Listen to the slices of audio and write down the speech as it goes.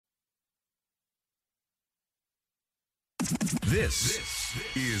This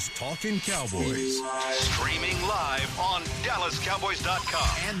is Talkin' Cowboys. Streaming live on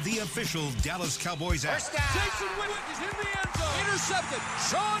DallasCowboys.com. And the official Dallas Cowboys app. Jason Witten is in the end zone. Intercepted.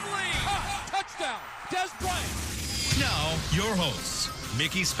 Sean Lee. Touchdown. Des Bryant. Now, your hosts,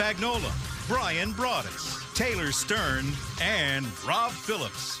 Mickey Spagnola, Brian Broaddus, Taylor Stern, and Rob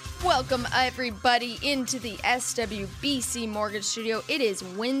Phillips. Welcome, everybody, into the SWBC Mortgage Studio. It is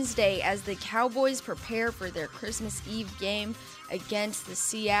Wednesday as the Cowboys prepare for their Christmas Eve game against the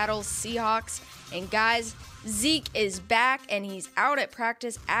Seattle Seahawks. And guys, Zeke is back, and he's out at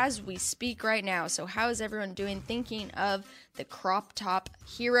practice as we speak right now. So how is everyone doing thinking of the crop top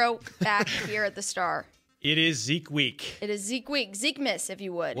hero back here at the Star? It is Zeke week. It is Zeke week. Zeke miss, if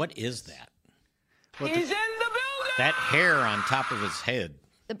you would. What is that? He's in the building. That hair on top of his head.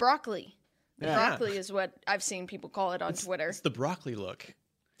 The broccoli. The Yeah. broccoli is what I've seen people call it on Twitter. It's the broccoli look.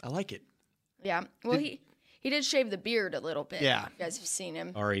 I like it. Yeah. Well, he did shave the beard a little bit. Yeah. You guys have seen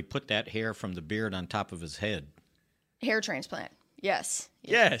him. Or he put that hair from the beard on top of his head. Hair transplant. Yes.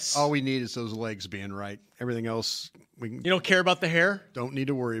 Yes. All we need is those legs being right. Everything else we You don't care about the hair? don't need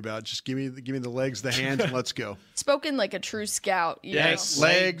to worry about. Just give me the legs, the hands, and let's go. Spoken like a true scout. You Yes. know?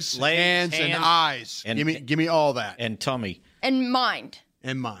 Legs, Legs, hands, and hands, eyes. and- Give me all that. And tummy. And mind.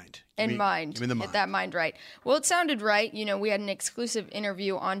 And mind. And mind. Give me the mind. Get that mind right. Well, it sounded right. You know, we had an exclusive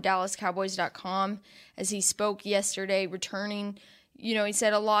interview on DallasCowboys.com as he spoke yesterday, returning. You know, he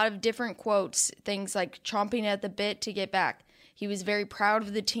said a lot of different quotes, things like chomping at the bit to get back. He was very proud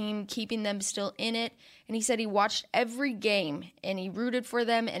of the team, keeping them still in it. And he said he watched every game and he rooted for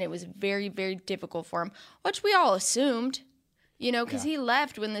them, and it was very, very difficult for him, which we all assumed, you know, because he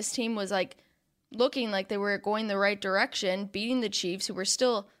left when this team was like looking like they were going the right direction, beating the Chiefs, who were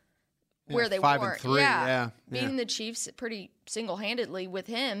still where they 5 and weren't. 3, yeah. Beating the Chiefs pretty single-handedly with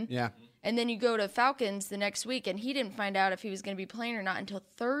him. Yeah. And then you go to Falcons the next week, and he didn't find out if he was going to be playing or not until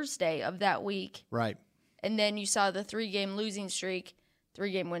Thursday of that week. Right. And then you saw the 3-game losing streak,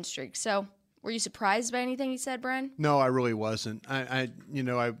 3-game win streak. So were you surprised by anything he said, Brian? No, I really wasn't. I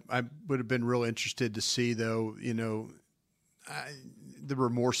would have been real interested to see, though, the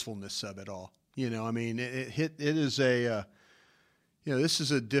remorsefulness of it all. I mean, it is a, this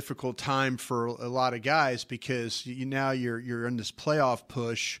is a difficult time for a lot of guys because now you're in this playoff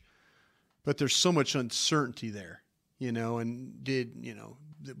push, but there's so much uncertainty there, and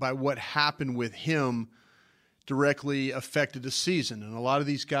by what happened with him directly affected the season. And a lot of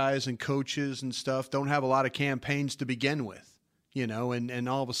these guys and coaches and stuff don't have a lot of campaigns to begin with, and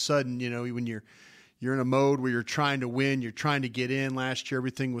all of a sudden, when you're in a mode where you're trying to win, you're trying to get in. Last year,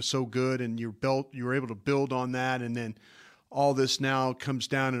 everything was so good, and you were able to build on that. And then all this now comes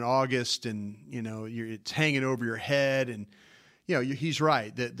down in August, and it's hanging over your head. And he's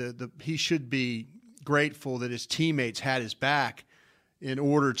right that he should be grateful that his teammates had his back in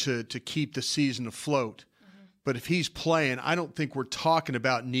order to keep the season afloat. Mm-hmm. But if he's playing, I don't think we're talking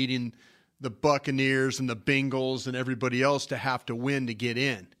about needing the Buccaneers and the Bengals and everybody else to have to win to get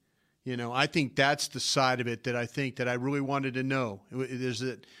in. I think that's the side of it that I really wanted to know. Is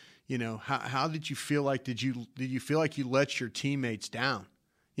that, how did you feel like, did you feel like you let your teammates down?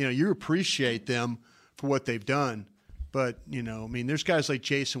 You appreciate them for what they've done, but, there's guys like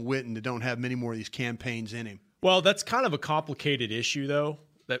Jason Witten that don't have many more of these campaigns in him. Well, that's kind of a complicated issue, though,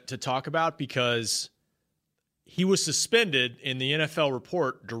 to talk about because he was suspended in the NFL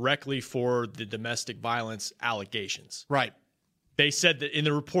report directly for the domestic violence allegations. Right. They said that in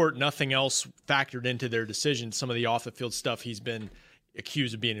the report, nothing else factored into their decision. Some of the off-the-field stuff he's been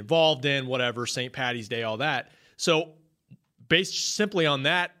accused of being involved in, whatever, St. Patty's Day, all that. So based simply on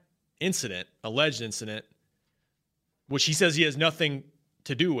that incident, alleged incident, which he says he has nothing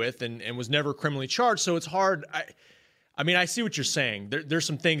to do with and was never criminally charged, so it's hard. I see what you're saying. There's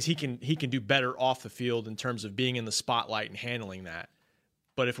some things he can do better off the field in terms of being in the spotlight and handling that.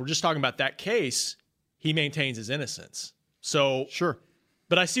 But if we're just talking about that case, he maintains his innocence. So sure,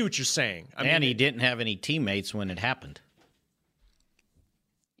 but I see what you're saying. He didn't have any teammates when it happened.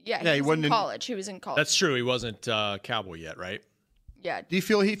 Yeah, he was in college. He was in college. That's true. He wasn't Cowboy yet, right? Yeah. Do you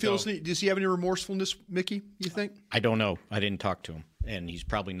feel does he have any remorsefulness, Mickey, you think? I don't know. I didn't talk to him, and he's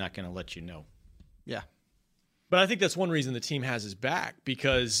probably not going to let you know. Yeah. But I think that's one reason the team has his back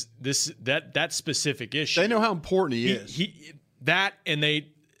because that specific issue. They know how important he is. And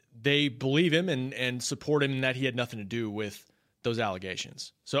they believe him and support him in that he had nothing to do with those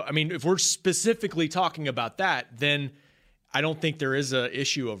allegations. So, if we're specifically talking about that, then I don't think there is an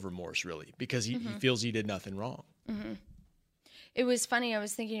issue of remorse, really, because he feels he did nothing wrong. Mm-hmm. It was funny. I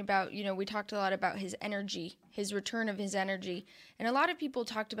was thinking about, we talked a lot about his energy, his return of his energy. And a lot of people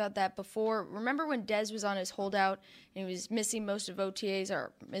talked about that before. Remember when Dez was on his holdout and he was missing most of OTAs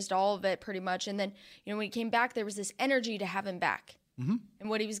or missed all of it pretty much. And then, when he came back, there was this energy to have him back and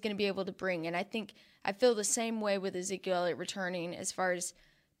what he was going to be able to bring. And I feel the same way with Ezekiel Elliott returning as far as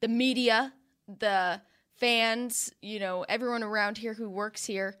the media, the fans, everyone around here who works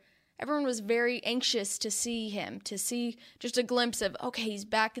here. Everyone was very anxious to see him, to see just a glimpse of, okay, he's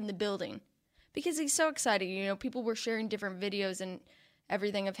back in the building. Because he's so exciting. People were sharing different videos and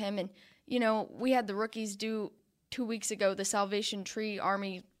everything of him. And, we had the rookies do 2 weeks ago the Salvation Tree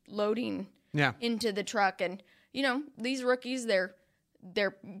Army loading into the truck. And, these rookies, they're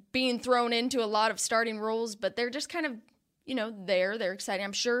being thrown into a lot of starting roles, but they're just kind of, they're excited.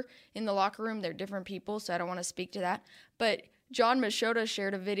 I'm sure in the locker room they're different people, so I don't want to speak to that. But John Machota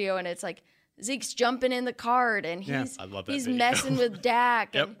shared a video, and it's like Zeke's jumping in the cart, and he's messing with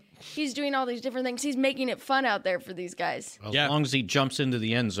Dak, and he's doing all these different things. He's making it fun out there for these guys. As long as he jumps into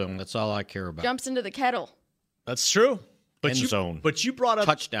the end zone, that's all I care about. Jumps into the kettle. That's true. End zone. But you brought up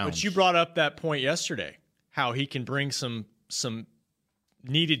touchdowns. But you brought up that point yesterday, how he can bring some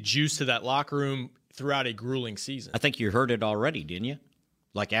needed juice to that locker room throughout a grueling season. I think you heard it already, didn't you?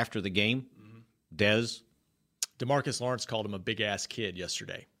 Like after the game, Dez. DeMarcus Lawrence called him a big-ass kid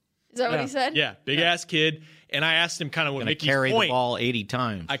yesterday. Is that what he said? Yeah, big-ass kid. And I asked him kind of what Mickey's carry point. The ball 80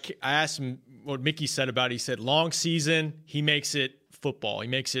 times. I asked him what Mickey said about it. He said, long season, he makes it football. He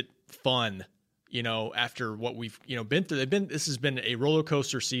makes it fun, after what we've, been through. This has been a roller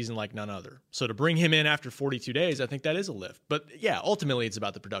coaster season like none other. So to bring him in after 42 days, I think that is a lift. But, ultimately it's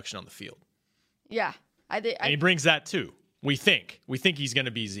about the production on the field. Yeah. And he brings that, too. We think he's going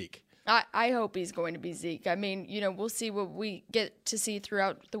to be Zeke. I hope he's going to be Zeke. I mean, we'll see what we get to see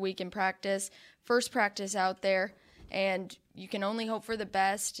throughout the week in practice. First practice out there, and you can only hope for the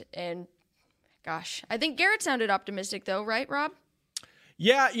best. And, gosh, I think Garrett sounded optimistic, though, right, Rob?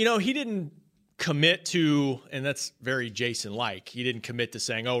 Yeah, he didn't commit to, and that's very Jason-like, he didn't commit to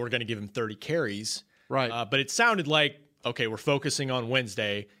saying, we're going to give him 30 carries. Right. But it sounded like, okay, we're focusing on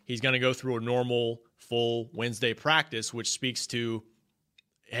Wednesday. He's going to go through a normal, full Wednesday practice, which speaks to,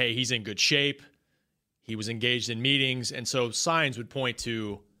 hey, he's in good shape. He was engaged in meetings. And so signs would point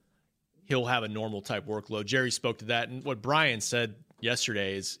to he'll have a normal type workload. Jerry spoke to that. And what Brian said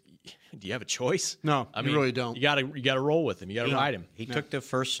yesterday is, do you have a choice? No, you really don't. You gotta roll with him. You gotta ride him. He took the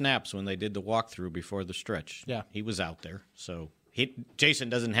first snaps when they did the walkthrough before the stretch. Yeah. He was out there. So Jason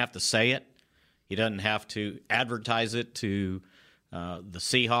doesn't have to say it. He doesn't have to advertise it to the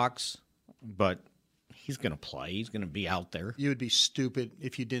Seahawks. But he's going to play. He's going to be out there. You would be stupid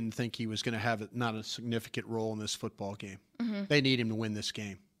if you didn't think he was going to have not a significant role in this football game. Mm-hmm. They need him to win this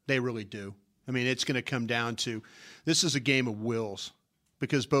game. They really do. I mean, it's going to come down to this is a game of wills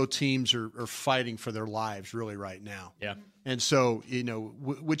because both teams are fighting for their lives really right now. Yeah. And so,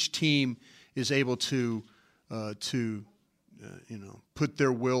 which team is able to put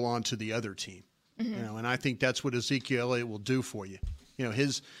their will onto the other team. Mm-hmm. And I think that's what Ezekiel Elliott will do for you.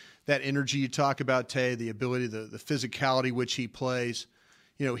 That energy you talk about, Tay, the ability, the physicality which he plays,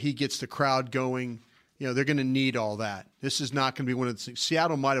 he gets the crowd going. They're going to need all that. This is not going to be one of the things.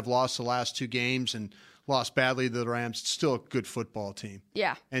 Seattle might have lost the last 2 games and lost badly to the Rams. It's still a good football team.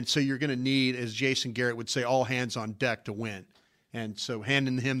 Yeah. And so you're going to need, as Jason Garrett would say, all hands on deck to win. And so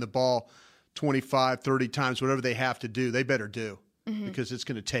handing him the ball 25, 30 times, whatever they have to do, they better do because it's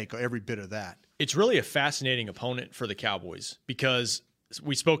going to take every bit of that. It's really a fascinating opponent for the Cowboys because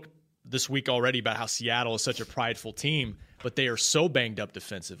we spoke this week already about how Seattle is such a prideful team, but they are so banged up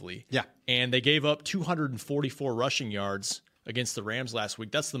defensively. Yeah. And they gave up 244 rushing yards against the Rams last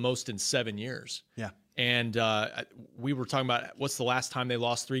week. That's the most in 7 years. Yeah. And we were talking about what's the last time they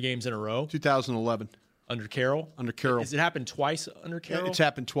lost 3 games in a row? 2011. Under Carroll? Under Carroll. Has it happened twice under Carroll? It's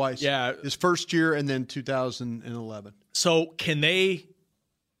happened twice. Yeah. His first year and then 2011. So can they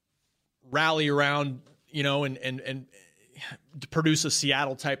rally around, and to produce a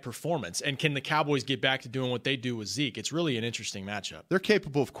Seattle-type performance? And can the Cowboys get back to doing what they do with Zeke? It's really an interesting matchup. They're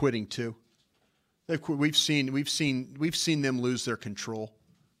capable of quitting too. We've seen them lose their control.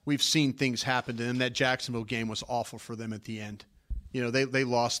 We've seen things happen to them. That Jacksonville game was awful for them at the end. They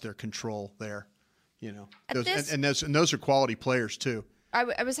lost their control there. Those are quality players too.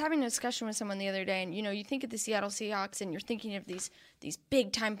 I was having a discussion with someone the other day, and you think of the Seattle Seahawks, and you're thinking of these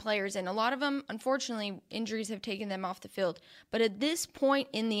big time players, and a lot of them, unfortunately, injuries have taken them off the field. But at this point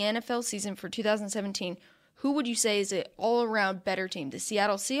in the NFL season for 2017, who would you say is an all around better team, the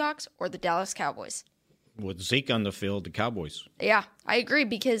Seattle Seahawks or the Dallas Cowboys? With Zeke on the field, the Cowboys. Yeah, I agree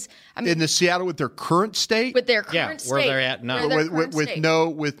because I mean, In the Seattle with their current state, with their current where state, they're at now. where their current with state.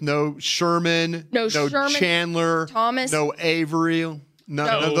 no Sherman, No Sherman, Chandler, Thomas. no Avery,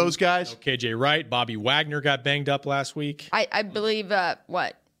 none of those guys. KJ Wright, Bobby Wagner got banged up last week. I believe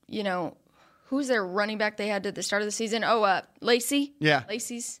who's their running back they had at the start of the season? Lacey. Yeah.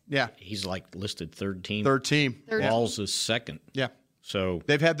 Lacey's Yeah, He's like listed third team. third team. Walls is second. Yeah. So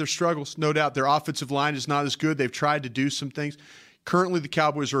They've had their struggles, no doubt. Their offensive line is not as good. They've tried to do some things. Currently, the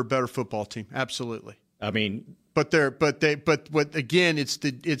Cowboys are a better football team, absolutely. I mean, But again, it's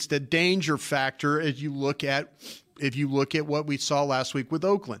the danger factor as you look at what we saw last week with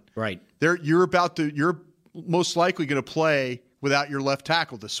Oakland. right. You're most likely going to play without your left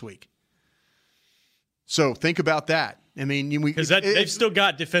tackle this week. So think about that. I mean, Because they've still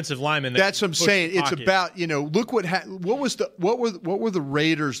got defensive linemen. That's what I'm saying. It's pocket. about, look what were the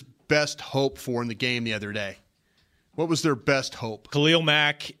Raiders' best hope for in the game the other day? What was their best hope? Khalil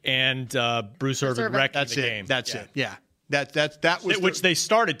Mack and Bruce Irvin wrecking That's the it. game. That's it. Yeah. That was Which they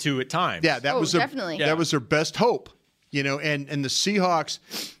started to at times. yeah, that was definitely. that was their best hope. And the Seahawks,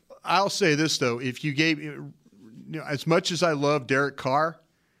 I'll say this though, if you gave as much as I love Derek Carr,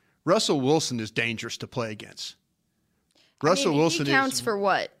 Russell Wilson is dangerous to play against. Russell Wilson he counts is for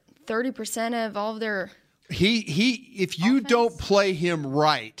what? 30% of all of their he if you offense? don't play him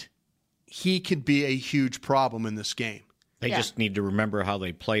right, he could be a huge problem in this game. They Yeah. just need to remember how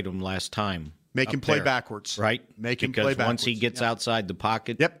they played him last time. Make up him play there, backwards. Right? Make him because play backwards. once he gets outside the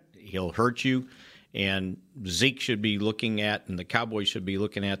pocket, Yep. he'll hurt you. And Zeke should be looking at, and the Cowboys should be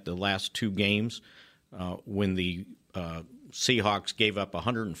looking at the last two games when the Seahawks gave up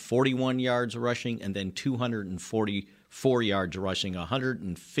 141 yards rushing and then 244 yards rushing,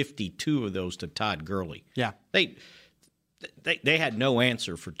 152 of those to Todd Gurley. Yeah. They had no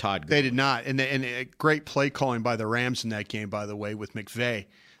answer for Todd Gurley. They did not, and a great play calling by the Rams in that game, by the way, with McVay.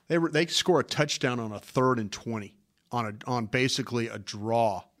 They score a touchdown on a 3rd and 20 on basically a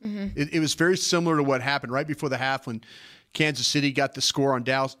draw. It was very similar to what happened right before the half when Kansas City got the score on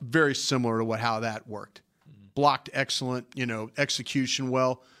Dallas. Very similar to how that worked. Blocked excellent, execution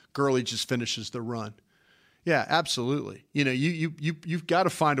well. Gurley just finishes the run. Yeah, absolutely. You've got to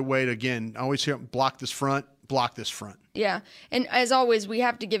find a way to, again, I always hear block this front. Yeah. And as always, we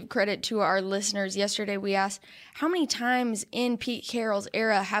have to give credit to our listeners. Yesterday we asked, how many times in Pete Carroll's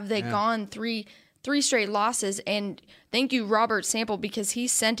era have they gone three straight losses? And thank you, Robert Sample, because he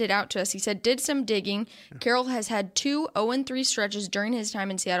sent it out to us. He said, did some digging. Carroll has had 2 0-3 stretches during his time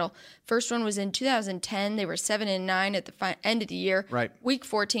in Seattle. First one was in 2010. They were 7-9 at the end of the year. Right. Week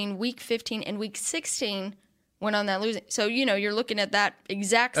 14, week 15, and week 16 went on that losing. So, you're looking at that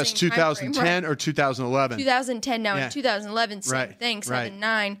exact That's same time frame, 2010 right? or 2011? 2010 now. Yeah. In 2011, same Right, thing, right.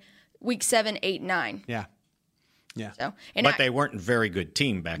 7-9, week 7, 8-9. Yeah. Yeah. So, and But they weren't a very good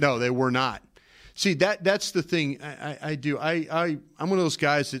team back then. No, they were not. See, that's the thing I do. I'm one of those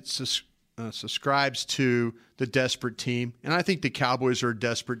guys that subscribes to the desperate team, and I think the Cowboys are a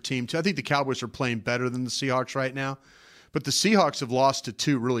desperate team too. I think the Cowboys are playing better than the Seahawks right now, but the Seahawks have lost to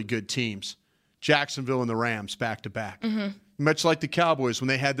 2 really good teams, Jacksonville and the Rams, back to back. Much like the Cowboys when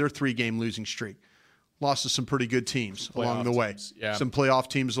they had their 3-game losing streak, lost to some pretty good teams along the way. Teams, yeah. Some playoff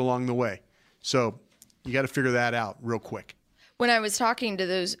teams along the way. So you got to figure that out real quick. when I was talking to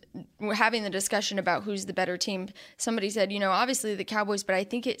those, we're having the discussion about who's the better team, somebody said, obviously the Cowboys, but I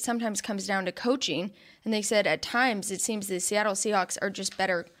think it sometimes comes down to coaching. And they said at times it seems the Seattle Seahawks are just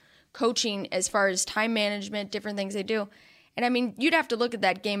better coaching as far as time management, different things they do. And I mean, you'd have to look at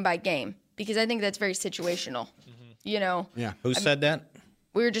that game by game because I think that's very situational. Yeah. Who said that?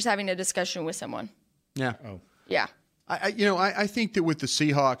 We were just having a discussion with someone. Yeah. Yeah. I think that with the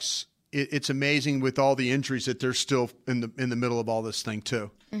Seahawks, it's amazing with all the injuries that they're still in the middle of all this thing too.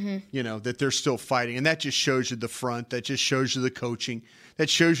 Mm-hmm. That they're still fighting, and that just shows you the front. That just shows you the coaching. That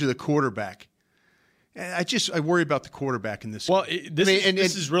shows you the quarterback. And I worry about the quarterback in this. Well, game.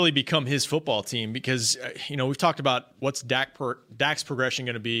 this has really become his football team because we've talked about what's Dak's progression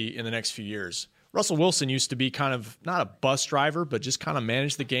going to be in the next few years. Russell Wilson used to be kind of not a bus driver, but just kind of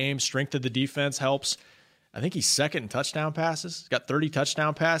manage the game. Strength of the defense helps. I think he's second in touchdown passes. He's got 30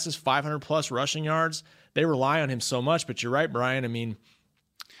 touchdown passes, 500-plus rushing yards. They rely on him so much, but you're right, Brian. I mean,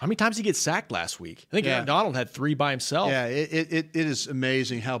 how many times did he get sacked last week? I think Aaron Donald had 3 by himself. Yeah, it is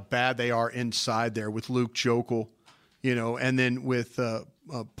amazing how bad they are inside there with Luke Jokel, and then with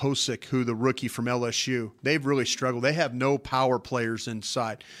Posick, who the rookie from LSU. They've really struggled. They have no power players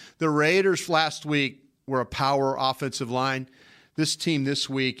inside. The Raiders last week were a power offensive line. This team this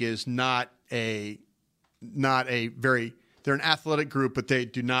week is not a very – they're an athletic group, but they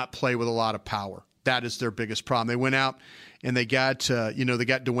do not play with a lot of power. That is their biggest problem. They went out and they got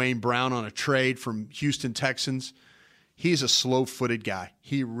Dwayne Brown on a trade from Houston Texans. He's a slow-footed guy.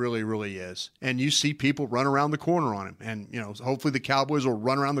 He really, really is. And you see people run around the corner on him. And, hopefully the Cowboys will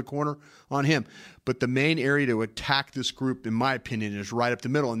run around the corner on him. But the main area to attack this group, in my opinion, is right up the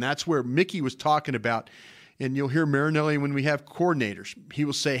middle. And that's where Mickey was talking about. And you'll hear Marinelli when we have coordinators. He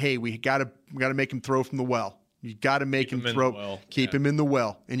will say, hey, we got to make him throw from the well. You got to make him throw. Keep him in the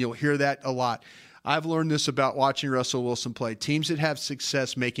well. And you'll hear that a lot. I've learned this about watching Russell Wilson play. Teams that have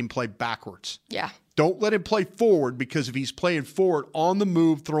success make him play backwards. Yeah. Don't let him play forward, because if he's playing forward on the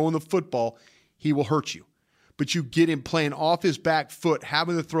move, throwing the football, he will hurt you. But you get him playing off his back foot,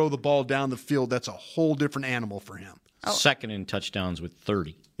 having to throw the ball down the field, that's a whole different animal for him. Second in touchdowns with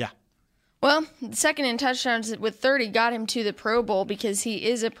 30. Yeah. Well, the second in touchdowns with 30 got him to the Pro Bowl because he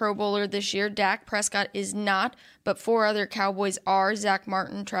is a Pro Bowler this year. Dak Prescott is not, but 4 other Cowboys are: Zach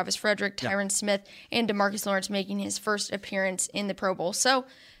Martin, Travis Frederick, Tyron Smith, and DeMarcus Lawrence making his first appearance in the Pro Bowl. So,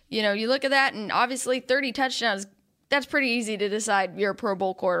 you look at that, and obviously 30 touchdowns, that's pretty easy to decide you're a Pro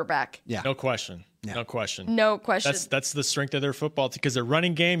Bowl quarterback. Yeah. No question. Yeah. No question. No question. That's the strength of their football, because their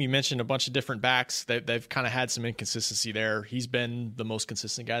running game, you mentioned a bunch of different backs. They've kind of had some inconsistency there. He's been the most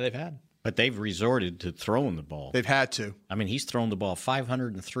consistent guy they've had. But they've resorted to throwing the ball. They've had to. I mean, he's thrown the ball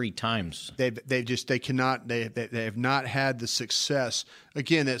 503 times. They have not had the success.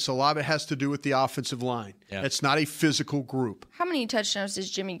 Again, a lot of it has to do with the offensive line. Yeah. It's not a physical group. How many touchdowns does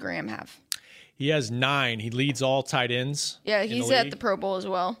Jimmy Graham have? He has 9. He leads all tight ends. Yeah, he's at the Pro Bowl as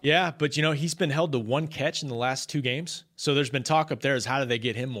well. Yeah, but he's been held to 1 catch in the last 2 games. So there's been talk up there as how do they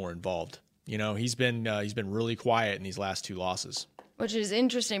get him more involved? He's been really quiet in these last 2 losses. Which is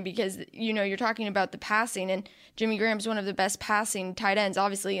interesting because, you're talking about the passing, and Jimmy Graham's one of the best passing tight ends,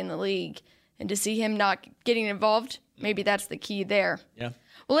 obviously, in the league. And to see him not getting involved, maybe that's the key there. Yeah.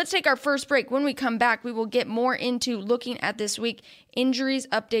 Well, let's take our first break. When we come back, we will get more into looking at this week, injuries,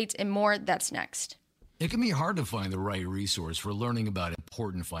 updates, and more. That's next. It can be hard to find the right resource for learning about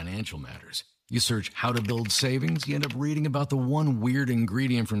important financial matters. You search how to build savings, you end up reading about the one weird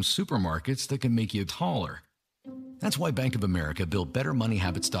ingredient from supermarkets that can make you taller. That's why Bank of America built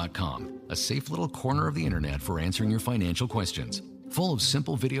BetterMoneyHabits.com, a safe little corner of the internet for answering your financial questions. Full of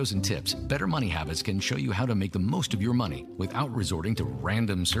simple videos and tips, Better Money Habits can show you how to make the most of your money without resorting to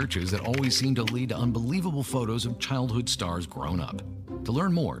random searches that always seem to lead to unbelievable photos of childhood stars grown up. To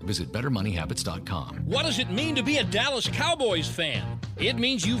learn more, visit BetterMoneyHabits.com. What does it mean to be a Dallas Cowboys fan? It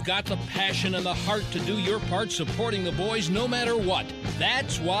means you've got the passion and the heart to do your part supporting the boys no matter what.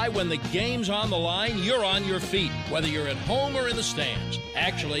 That's why when the game's on the line, you're on your feet, whether you're at home or in the stands.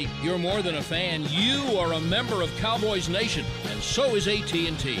 Actually, you're more than a fan. You are a member of Cowboys Nation, and so is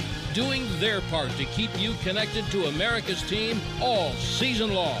AT&T, doing their part to keep you connected to America's team all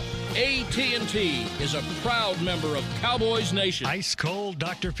season long. AT&T is a proud member of Cowboys Nation. Ice Cold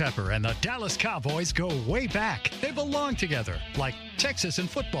Dr. Pepper and the Dallas Cowboys go way back. They belong together, like Texas and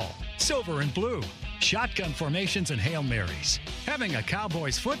football, silver and blue, shotgun formations and Hail Marys. Having a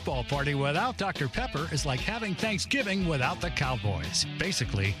Cowboys football party without Dr. Pepper is like having Thanksgiving without the Cowboys.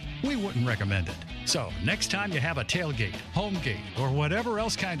 Basically, we wouldn't recommend it. So, next time you have a tailgate, home gate, or whatever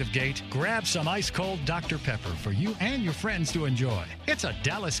else kind of gate, grab some ice-cold Dr. Pepper for you and your friends to enjoy. It's a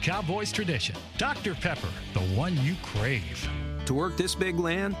Dallas Cowboys tradition. Dr. Pepper, the one you crave. To work this big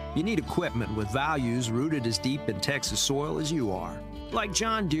land, you need equipment with values rooted as deep in Texas soil as you are. Like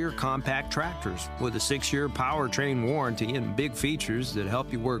John Deere compact tractors with a 6-year powertrain warranty and big features that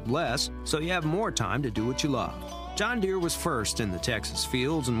help you work less so you have more time to do what you love. John Deere was first in the Texas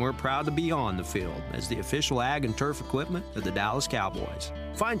fields, and we're proud to be on the field as the official ag and turf equipment of the Dallas Cowboys.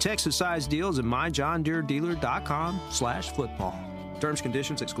 Find Texas-sized deals at myjohndeeredealer.com/football. Terms,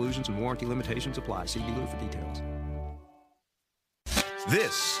 conditions, exclusions, and warranty limitations apply. See dealer for details.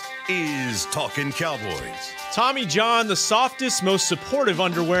 This is Talkin' Cowboys. Tommy John, the softest, most supportive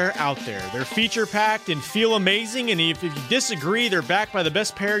underwear out there. They're feature-packed and feel amazing, and if you disagree, they're backed by the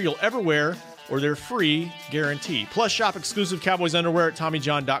best pair you'll ever wear, or their free guarantee. Plus, shop exclusive Cowboys underwear at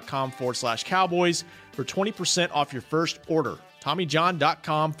TommyJohn.com/Cowboys for 20% off your first order.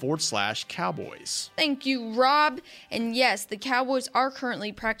 TommyJohn.com/Cowboys. Thank you, Rob. And yes, the Cowboys are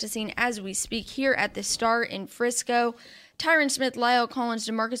currently practicing as we speak here at the Star in Frisco. Tyron Smith, Lyle Collins,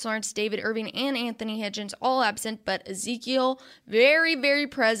 DeMarcus Lawrence, David Irving, and Anthony Hitchens all absent, but Ezekiel very, very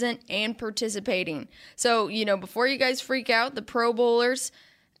present and participating. So, before you guys freak out, the Pro Bowlers,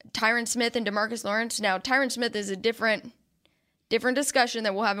 Tyron Smith and DeMarcus Lawrence. Now, Tyron Smith is a different discussion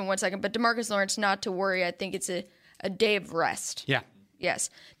that we'll have in 1 second, but DeMarcus Lawrence, not to worry. I think it's a day of rest. Yeah. Yes.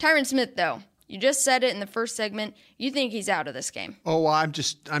 Tyron Smith, though, you just said it in the first segment. You think he's out of this game? Oh, my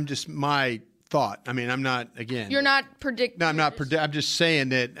thought. I mean, I'm not, again. You're not predicting. No, I'm not predicting. I'm just saying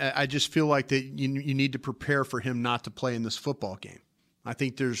that I just feel like that you need to prepare for him not to play in this football game. I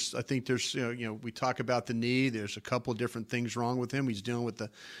think there's we talk about the knee. There's a couple of different things wrong with him. He's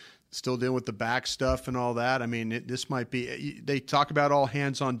still dealing with the back stuff and all that. I mean, this might be – they talk about all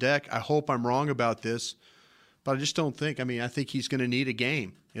hands on deck. I hope I'm wrong about this, but I just don't think – I mean, I think he's going to need a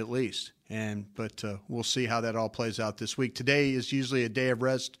game at least. But we'll see how that all plays out this week. Today is usually a day of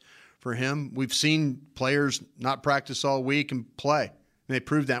rest for him. We've seen players not practice all week and play, and they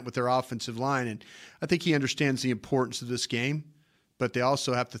proved that with their offensive line. And I think he understands the importance of this game, but they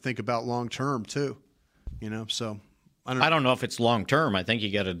also have to think about long-term too, so – I don't know if it's long term. I think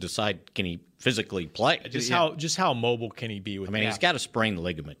you got to decide, can he physically play? Just how mobile can he be with? I mean, he's got to sprain the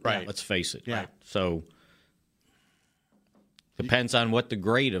ligament. Right. Let's face it. Yeah. Right? So depends on what the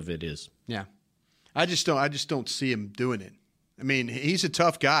grade of it is. Yeah. I just don't see him doing it. I mean, he's a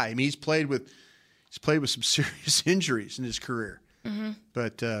tough guy. I mean, he's played with some serious injuries in his career. Mm-hmm.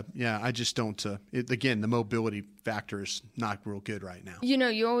 But I just don't. Again, the mobility factor is not real good right now.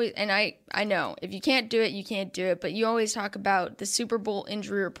 You always, and I know if you can't do it, you can't do it. But you always talk about the Super Bowl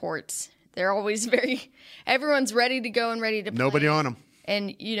injury reports. They're always everyone's ready to go and ready to play. Nobody on them.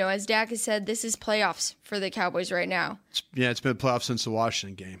 And as Dak has said, this is playoffs for the Cowboys right now. It's been playoffs since the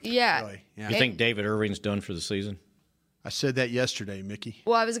Washington game. Yeah. Really. Yeah. You think David Irving's done for the season? I said that yesterday, Mickey.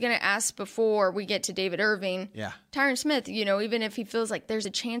 Well, I was going to ask before we get to David Irving. Yeah. Tyron Smith, even if he feels like there's a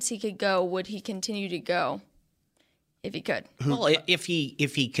chance he could go, would he continue to go if he could? Well, if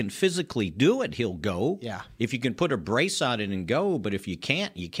he can physically do it, he'll go. Yeah. If you can put a brace on it and go, but if you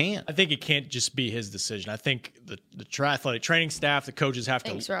can't, you can't. I think it can't just be his decision. I think the athletic training staff, the coaches have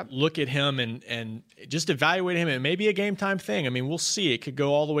to look at him and just evaluate him. And maybe a game time thing. I mean, we'll see. It could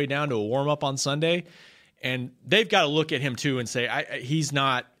go all the way down to a warm up on Sunday. And they've got to look at him, too, and say,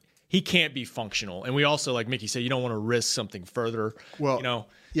 he can't be functional. And we also, like Mickey said, you don't want to risk something further. Well,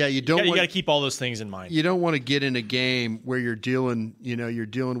 you got to keep all those things in mind. You don't want to get in a game where you're dealing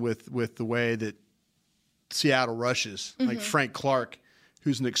with the way that Seattle rushes, like Frank Clark,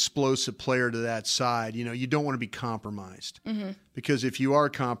 who's an explosive player to that side. You don't want to be compromised. Mm-hmm. Because if you are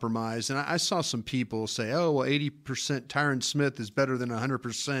compromised, and I saw some people say, 80% Tyron Smith is better than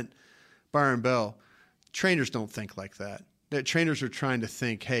 100% Byron Bell. Trainers don't think like that. Trainers are trying to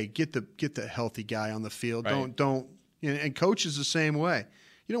think, hey, get the healthy guy on the field. Right. Don't and coaches the same way.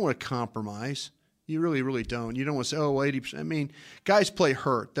 You don't want to compromise. You really, really don't. You don't want to say, 80%. I mean, guys play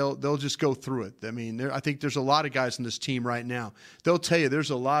hurt. They'll just go through it. I mean, I think there's a lot of guys on this team right now. They'll tell you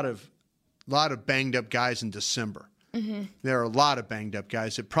there's a lot of banged up guys in December. Mm-hmm. There are a lot of banged up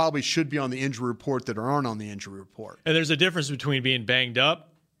guys that probably should be on the injury report that aren't on the injury report. And there's a difference between being banged up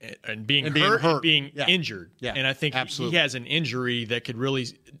and being hurt and being injured. Yeah. And I think he has an injury that could really,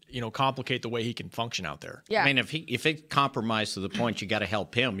 complicate the way he can function out there. Yeah. I mean, if it's compromised to the point you got to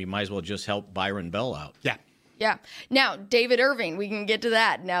help him, you might as well just help Byron Bell out. Yeah. Yeah. Now, David Irving, we can get to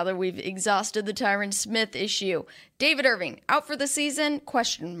that now that we've exhausted the Tyron Smith issue. David Irving, out for the season? ?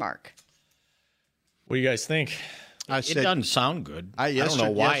 What do you guys think? It doesn't sound good. I don't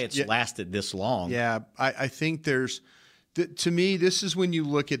know why it's lasted this long. Yeah, I think there's to me, this is when you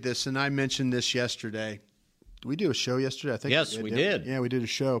look at this, and I mentioned this yesterday. Did we do a show yesterday? I think yes, we did. Yeah, we did a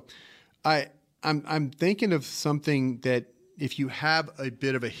show. I'm thinking of something that if you have a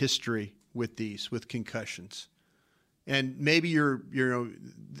bit of a history with concussions, and maybe you're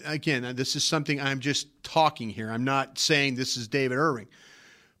again, this is something I'm just talking here. I'm not saying this is David Irving,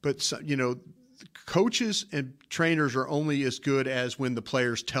 but coaches and trainers are only as good as when the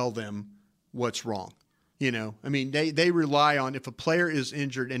players tell them what's wrong. I mean, they rely on if a player is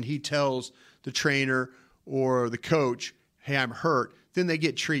injured and he tells the trainer or the coach, hey, I'm hurt, then they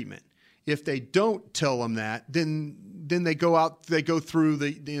get treatment. If they don't tell them that, then they go through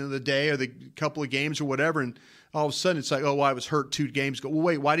the day or the couple of games or whatever, and all of a sudden it's like, I was hurt 2 games ago. Well,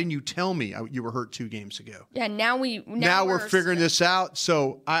 wait, why didn't you tell me you were hurt 2 games ago? Yeah, now we're figuring this out.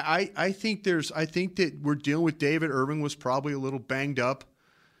 So I think that we're dealing with David Irving was probably a little banged up.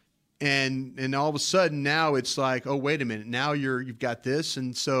 And all of a sudden now it's like, wait a minute, now you've got this,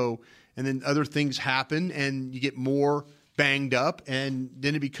 and then other things happen and you get more banged up, and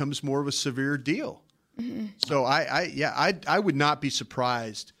then it becomes more of a severe deal. Mm-hmm. So I would not be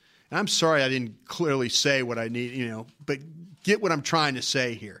surprised. And I'm sorry I didn't clearly say what I need, but get what I'm trying to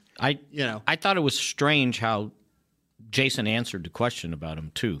say here. I thought it was strange how Jason answered the question about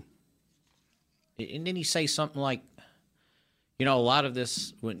him too. And then he say something like, a lot of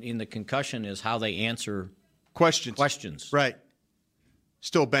this in the concussion is how they answer questions. Right.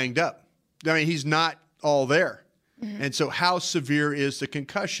 Still banged up. I mean, he's not all there. Mm-hmm. And so how severe is the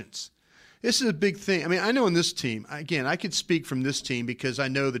concussions? This is a big thing. I mean, I know in this team, again, I could speak from this team because I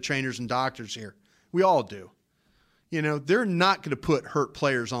know the trainers and doctors here. We all do. You know, they're not going to put hurt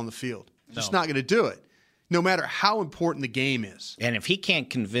players on the field. Just not going to do it, no matter how important the game is. And if he can't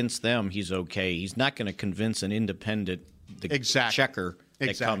convince them he's okay, he's not going to convince an independent checker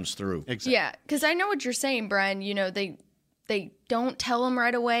that comes through. Exactly. Yeah, because I know what you're saying, Brian. You know, they don't tell them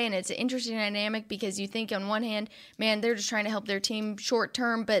right away, and it's an interesting dynamic because you think on one hand, man, they're just trying to help their team short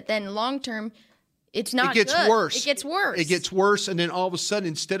term, but then long term, it's not It gets good. worse. It gets worse. It gets worse, and then all of a sudden,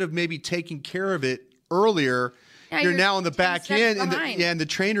 instead of maybe taking care of it earlier, you're now on the back end, and the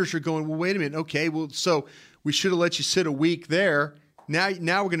trainers are going, well, wait a minute, okay, well, so we should have let you sit a week there. Now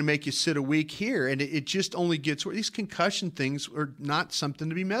we're going to make you sit a week here, and it just only gets worse. These concussion things are not something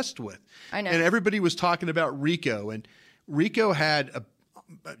to be messed with. I know. And everybody was talking about Rico, and Rico had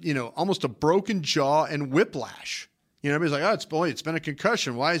almost a broken jaw and whiplash. You know, everybody's like, it's been a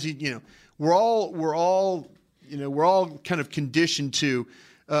concussion. Why is he? You know, we're all kind of conditioned to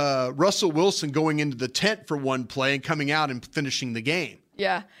Russell Wilson going into the tent for one play and coming out and finishing the game.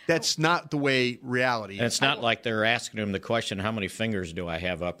 Yeah. That's not the way reality is. And it's not like they're asking him the question, how many fingers do I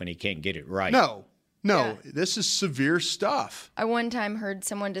have up, and he can't get it right. No, this is severe stuff. I one time heard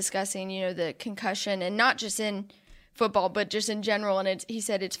someone discussing, you know, the concussion, and not just in football, but just in general. And he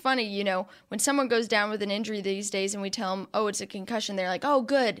said it's funny, you know, when someone goes down with an injury these days and we tell them, oh, it's a concussion, they're like, oh,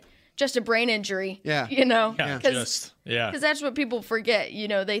 good, just a brain injury. Yeah. You know? Because that's what people forget. You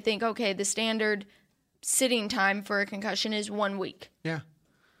know, they think, okay, the standard sitting time for a concussion is 1 week. Yeah.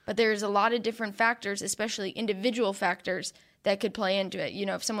 But there's a lot of different factors, especially individual factors, that could play into it. You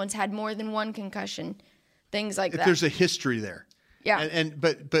know, if someone's had more than one concussion, things like that. If there's a history there. Yeah.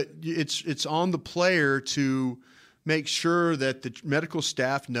 But it's on the player to make sure that the medical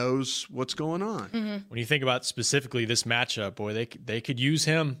staff knows what's going on. Mm-hmm. When you think about specifically this matchup, boy, they could use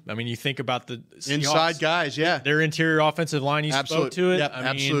him. I mean, you think about the Seahawks, inside guys, their interior offensive line. You spoke to it. Yep, I mean,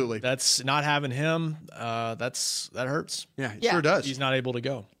 absolutely. That's not having him. That hurts. Yeah, it sure does. He's not able to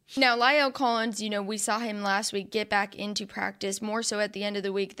go. Now, La'el Collins, you know, we saw him last week get back into practice more so at the end of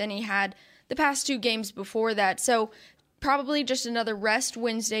the week than he had the past 2 games before that. So probably just another rest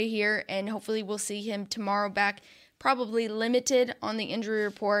Wednesday here, and hopefully we'll see him tomorrow back. Probably limited on the injury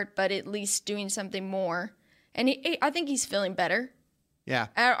report, but at least doing something more. And I think he's feeling better. Yeah.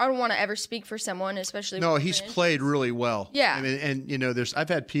 I don't want to ever speak for someone, especially. No, he's played really well. Yeah. I mean, and you know, I've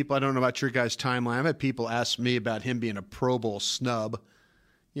had people. I don't know about your guys' timeline. I've had people ask me about him being a Pro Bowl snub.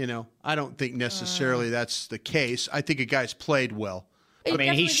 You know, I don't think necessarily that's the case. I think a guy's played well. I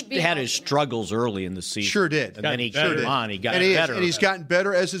mean, he had his struggles early in the season. Sure did. And then he came on. He got better. And he's gotten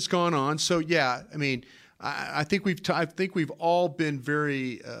better as it's gone on. So, yeah, I mean, I think we've all been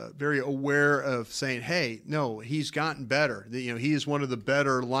very very aware of saying, hey, no, he's gotten better. You know, he is one of the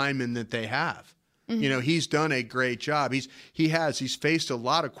better linemen that they have. Mm-hmm. You know, he's done a great job. He's faced a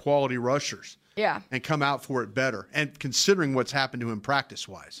lot of quality rushers. Yeah. And come out for it better. And considering what's happened to him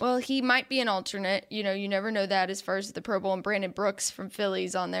practice-wise. Well, he might be an alternate. You know, you never know that as far as the Pro Bowl, and Brandon Brooks from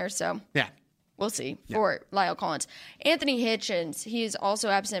Philly's on there. So yeah, we'll see for La'el Collins. Anthony Hitchens, he is also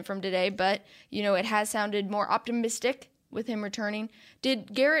absent from today, but, you know, it has sounded more optimistic with him returning.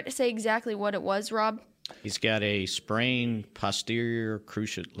 Did Garrett say exactly what it was, Rob? He's got a sprained posterior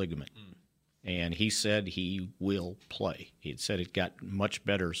cruciate ligament. And he said he will play. He had said it got much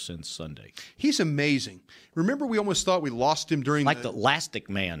better since Sunday. He's amazing. Remember, we almost thought we lost him during the Elastic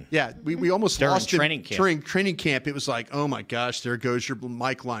Man. Yeah, we almost during lost him training camp. During training camp. It was like, oh my gosh, there goes your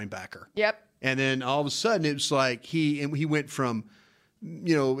Mike linebacker. Yep. And then all of a sudden, it was like he went from,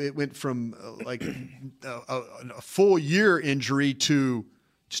 you know, like a full year injury to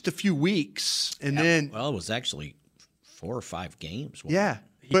just a few weeks, and then it was actually 4 or 5 games. Yeah.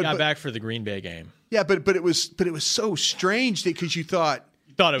 He got back for the Green Bay game. Yeah, but it was so strange because you thought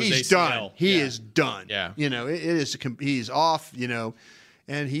it was he's ACL. done. He is done. Yeah, you know, he's off. You know,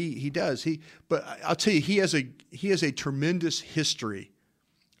 and he does. But I'll tell you, he has a tremendous history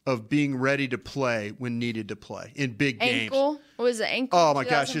of being ready to play when needed to play in big games. What was it, ankle? Oh my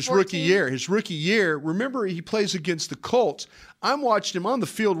gosh, his rookie year. Remember, he plays against the Colts. I'm watching him on the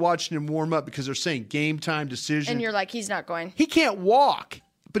field, watching him warm up because they're saying game time decision. And you're like, he's not going. He can't walk.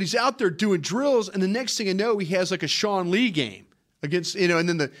 But he's out there doing drills, and the next thing I know, he has like a Sean Lee game against, you know, and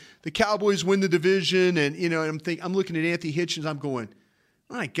then the Cowboys win the division, and, you know, I'm looking at Anthony Hitchens, I'm going,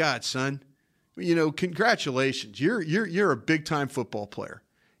 my God, son, you know, congratulations. You're a big-time football player.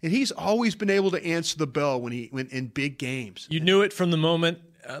 And he's always been able to answer the bell when in big games. You knew it from the moment,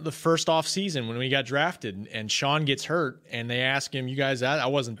 the first off season when we got drafted, and Sean gets hurt, and they ask him, you guys, I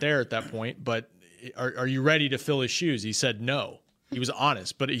wasn't there at that point, but are you ready to fill his shoes? He said no. He was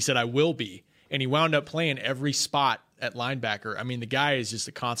honest, but he said, I will be. And he wound up playing every spot at linebacker. I mean, the guy is just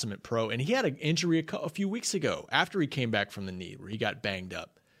a consummate pro. And he had an injury a few weeks ago after he came back from the knee where he got banged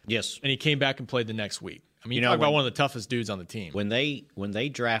up. Yes. And he came back and played the next week. I mean, you talk about one of the toughest dudes on the team. When they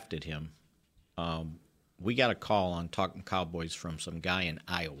drafted him, we got a call on Talking Cowboys from some guy in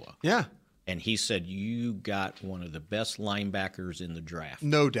Iowa. Yeah. And he said, you got one of the best linebackers in the draft.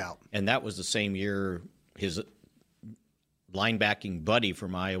 No doubt. And that was the same year his linebacking buddy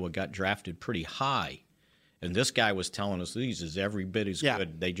from Iowa got drafted pretty high. And this guy was telling us these is every bit as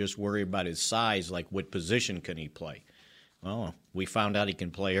good. They just worry about his size, like what position can he play. Well, we found out he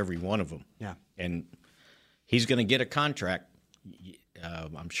can play every one of them. Yeah. And he's going to get a contract.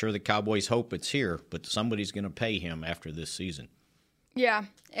 I'm sure the Cowboys hope it's here, but somebody's going to pay him after this season. Yeah,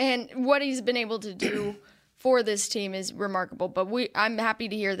 and what he's been able to do for this team is remarkable. But I'm happy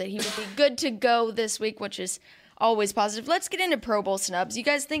to hear that he will be good to go this week, which is always positive. Let's get into Pro Bowl snubs. You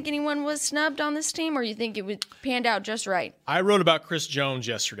guys think anyone was snubbed on this team, or you think it would panned out just right? I wrote about Chris Jones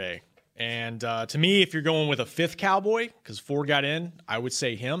yesterday, and to me, if you're going with a fifth Cowboy, because 4 got in, I would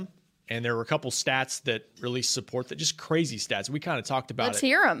say him. And there were a couple stats that really support that, just crazy stats. We kind of talked about Let's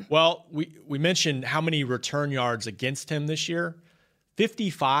hear them. Well, we mentioned how many return yards against him this year.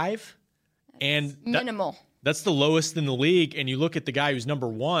 55. And minimal. That's the lowest in the league. And you look at the guy who's number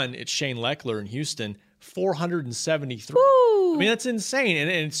 1, it's Shane Leckler in Houston, 473. Woo! I mean, that's insane. And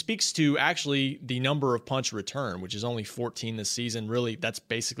it speaks to actually the number of punch return, which is only 14 this season. Really, that's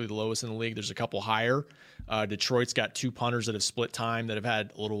basically the lowest in the league. There's a couple higher. Detroit's got 2 punters that have split time that have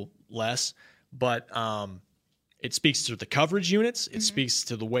had a little less. But it speaks to the coverage units. It speaks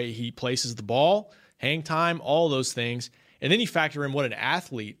to the way he places the ball, hang time, all those things. And then you factor in what an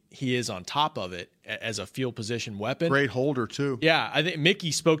athlete he is on top of it as a field position weapon. Great holder, too. Yeah, I think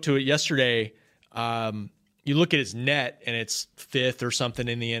Mickey spoke to it yesterday. You look at his net, and it's 5th or something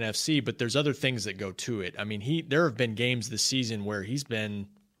in the NFC, but there's other things that go to it. I mean, there have been games this season where he's been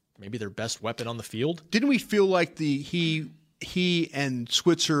maybe their best weapon on the field. Didn't we feel like he and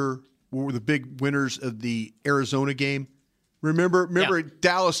Switzer were the big winners of the Arizona game? Remember,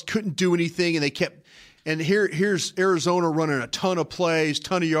 Dallas couldn't do anything, and they kept. And here's Arizona running a ton of plays,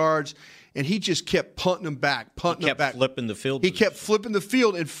 ton of yards, and he just kept punting them back, He kept flipping the field. He kept flipping the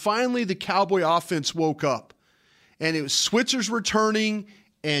field, and finally the Cowboy offense woke up. And it was Switzer's returning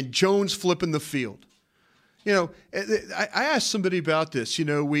and Jones flipping the field. You know, I asked somebody about this. You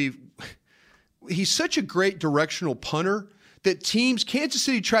know, he's such a great directional punter that Kansas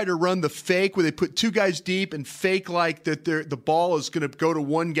City tried to run the fake where they put 2 guys deep and fake like that the ball is going to go to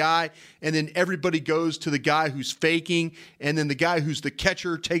one guy, and then everybody goes to the guy who's faking, and then the guy who's the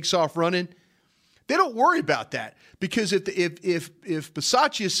catcher takes off running. They don't worry about that because if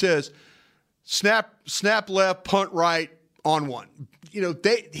Bisaccia says snap left, punt right, on one, you know,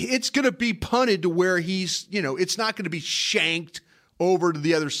 it's going to be punted to where he's, you know, it's not going to be shanked over to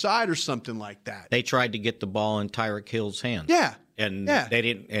the other side or something like that. They tried to get the ball in Tyreek Hill's hands. Yeah. And they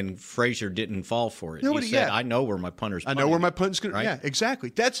didn't, and Frazier didn't fall for it. He said, I know where my punter's I know where my punter's going to, yeah,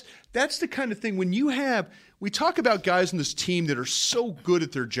 exactly. That's the kind of thing when we talk about guys on this team that are so good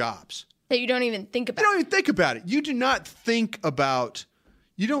at their jobs. That you don't even think about. You don't even think about it. You do not think about,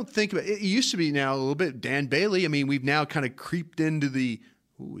 it used to be now a little bit Dan Bailey. I mean, we've now kind of creeped into the,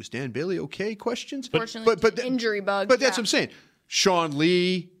 is Dan Bailey okay questions? Fortunately, injury bug. But that's what I'm saying. Sean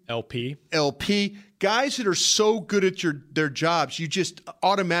Lee, LP, guys that are so good at their jobs, you just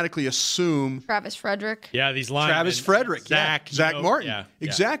automatically assume. Travis Frederick. Yeah, these linemen. Travis Frederick. Zach Martin. Yeah,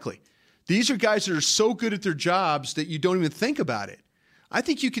 exactly. These are guys that are so good at their jobs that you don't even think about it. I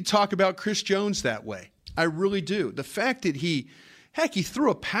think you could talk about Chris Jones that way. I really do. The fact that he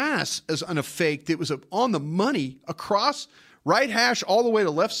threw a pass on a fake that was on the money across right hash all the way to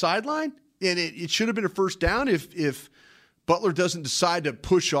left sideline, and it should have been a first down if Butler doesn't decide to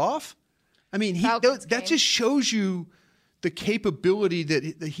push off. I mean, that just shows you the capability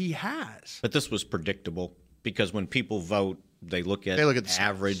that he has. But this was predictable because when people vote, they look at the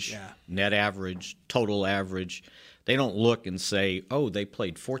average, net average, total average. They don't look and say, oh, they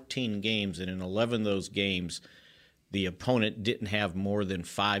played 14 games, and in 11 of those games, the opponent didn't have more than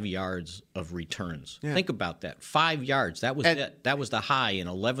 5 yards of returns. Yeah. Think about that. 5 yards. That was it. That was the high in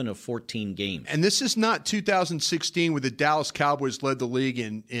 11 of 14 games. And this is not 2016 where the Dallas Cowboys led the league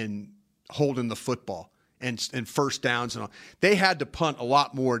in holding the football and first downs and all. They had to punt a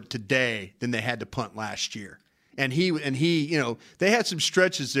lot more today than they had to punt last year. And he, you know, they had some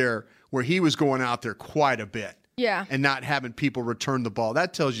stretches there where he was going out there quite a bit. Yeah. And not having people return the ball.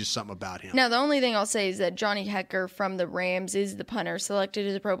 That tells you something about him. Now, the only thing I'll say is that Johnny Hekker from the Rams is the punter selected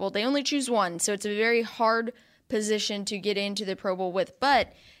as a Pro Bowl. They only choose one, so it's a very hard position to get into the Pro Bowl with.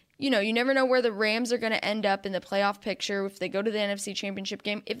 But, you never know where the Rams are going to end up in the playoff picture if they go to the NFC Championship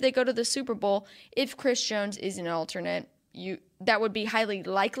game, if they go to the Super Bowl, if Chris Jones is an alternate. That would be highly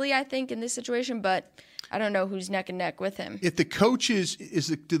likely, I think, in this situation, but I don't know who's neck and neck with him. If the coaches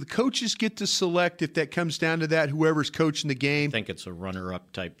do the coaches get to select if that comes down to that, whoever's coaching the game? I think it's a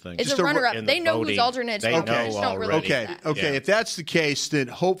runner-up type thing. It's a runner-up. They know who's alternates. They know already. Okay. Yeah. If that's the case, then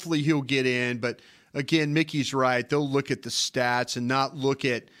hopefully he'll get in. But again, Mickey's right. They'll look at the stats and not look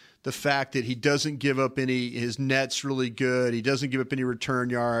at the fact that he doesn't give up his net's really good. He doesn't give up any return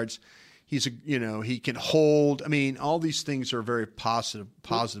yards. He can hold. I mean, all these things are very positive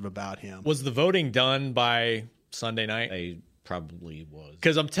about him. Was the voting done by Sunday night? They probably was.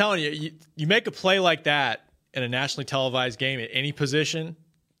 Because I'm telling you, you make a play like that in a nationally televised game at any position,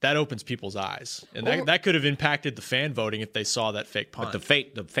 that opens people's eyes. And that could have impacted the fan voting if they saw that fake punt. But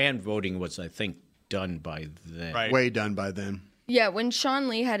the fan voting was, I think, done by then. Right. Way done by then. Yeah, when Sean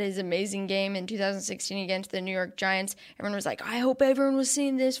Lee had his amazing game in 2016 against the New York Giants, everyone was like, I hope everyone was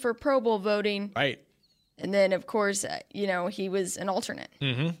seeing this for Pro Bowl voting. Right. And then, of course, he was an alternate.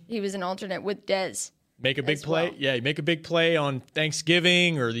 Mm-hmm. He was an alternate with Dez. Make a big play. Well. Yeah, you make a big play on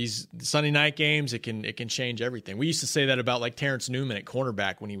Thanksgiving or these Sunday night games, it can change everything. We used to say that about like Terrence Newman at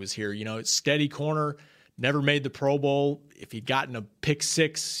cornerback when he was here. It's steady corner, never made the Pro Bowl. If he'd gotten a pick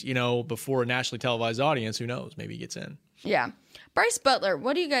six, before a nationally televised audience, who knows? Maybe he gets in. Yeah. Bryce Butler,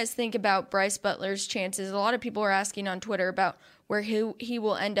 what do you guys think about Bryce Butler's chances? A lot of people are asking on Twitter about where he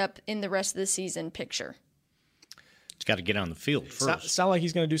will end up in the rest of the season picture. He's got to get on the field first. Sound like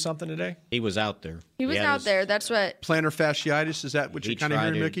he's going to do something today? He was out there. He was out there. That's what. Plantar fasciitis, is that what you're kind of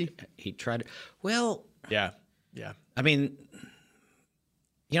hearing, Mickey? He tried it. Well. Yeah. I mean,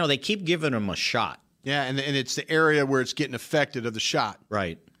 they keep giving him a shot. Yeah, and it's the area where it's getting affected of the shot.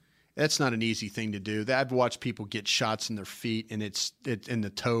 Right. That's not an easy thing to do. I've watched people get shots in their feet and it's in the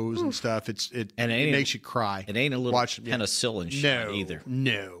toes and stuff. It makes you cry. It ain't a little penicillin shot either.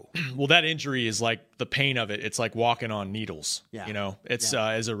 No. Well, that injury is like the pain of it. It's like walking on needles. Yeah. It's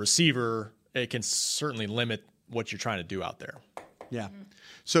as a receiver, it can certainly limit what you're trying to do out there. Yeah.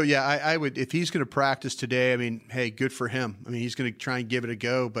 So yeah, I would, if he's going to practice today, I mean, hey, good for him. I mean, he's going to try and give it a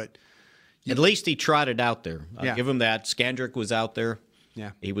go, but at least he tried it out there. I'll give him that. Skandrick was out there.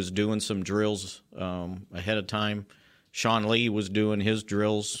 Yeah, he was doing some drills ahead of time. Sean Lee was doing his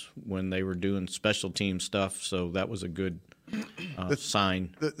drills when they were doing special team stuff, so that was a good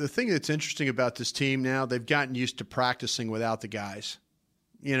sign. The thing that's interesting about this team now, they've gotten used to practicing without the guys.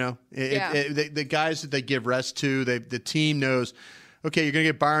 The guys that they give rest to, the team knows, okay, you're going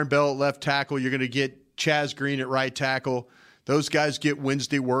to get Byron Bell at left tackle, you're going to get Chaz Green at right tackle. Those guys get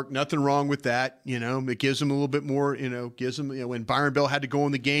Wednesday work. Nothing wrong with that. It gives them a little bit more, gives them, when Byron Bell had to go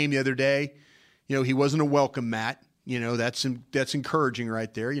in the game the other day, he wasn't a welcome mat. That's encouraging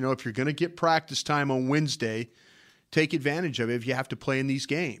right there. If you're going to get practice time on Wednesday, take advantage of it if you have to play in these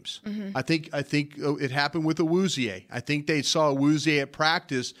games. Mm-hmm. I think it happened with Awuzie. I think they saw Awuzie at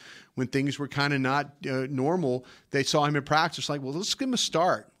practice when things were kind of not normal. They saw him in practice like, well, let's give him a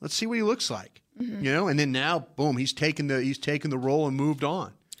start. Let's see what he looks like. Mm-hmm. And then now, boom, he's taken the role and moved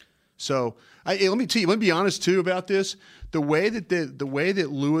on. So let me be honest too about this. The way that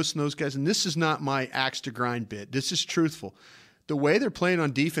Lewis and those guys, and this is not my axe to grind bit. This is truthful. The way they're playing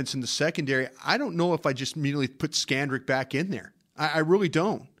on defense in the secondary, I don't know if I just immediately put Skandrick back in there. I really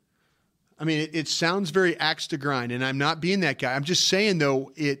don't. I mean, it sounds very axe to grind, and I'm not being that guy. I'm just saying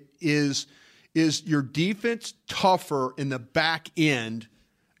though, it is your defense tougher in the back end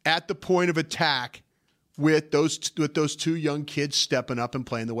at the point of attack with those two young kids stepping up and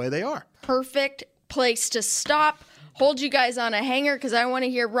playing the way they are. Perfect place to stop. Hold you guys on a hanger because I want to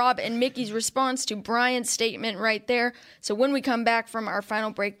hear Rob and Mickey's response to Brian's statement right there. So when we come back from our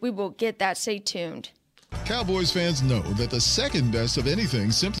final break, we will get that. Stay tuned. Cowboys fans know that the second best of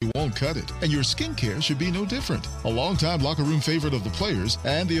anything simply won't cut it, and your skincare should be no different. A longtime locker room favorite of the players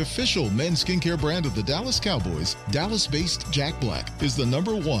and the official men's skincare brand of the Dallas Cowboys, Dallas-based Jack Black is the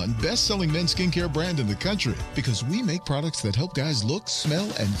 #1 best-selling men's skincare brand in the country because we make products that help guys look, smell,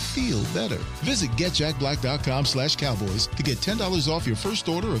 and feel better. Visit getjackblack.com/cowboys to get $10 off your first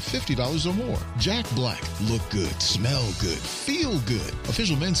order of $50 or more. Jack Black. Look good, smell good, feel good.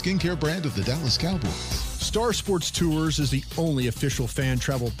 Official men's skincare brand of the Dallas Cowboys. Star Sports Tours is the only official fan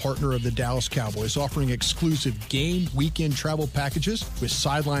travel partner of the Dallas Cowboys, offering exclusive game weekend travel packages with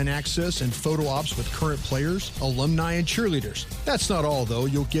sideline access and photo ops with current players, alumni, and cheerleaders. That's not all, though.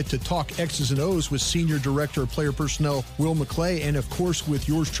 You'll get to talk X's and O's with Senior Director of Player Personnel Will McClay, and of course with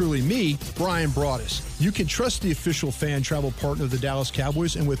yours truly, me, Brian Broaddus. You can trust the official fan travel partner of the Dallas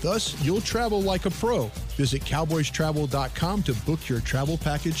Cowboys, and with us, you'll travel like a pro. Visit cowboystravel.com to book your travel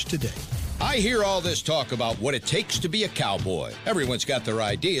package today. I hear all this talk about what it takes to be a cowboy. Everyone's got their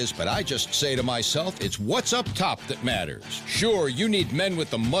ideas, but I just say to myself, it's what's up top that matters. Sure, you need men with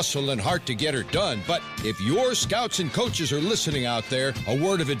the muscle and heart to get her done, but if your scouts and coaches are listening out there, a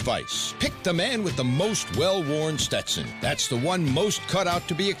word of advice. Pick the man with the most well-worn Stetson. That's the one most cut out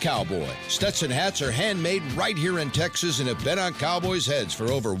to be a cowboy. Stetson hats are handmade right here in Texas and have been on cowboys' heads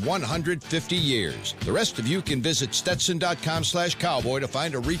for over 150 years. The rest of you can visit Stetson.com/cowboy to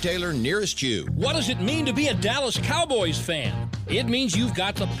find a retailer nearest you. What does it mean to be a Dallas Cowboys fan? It means you've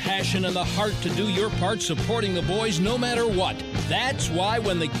got the passion and the heart to do your part supporting the boys no matter what. That's why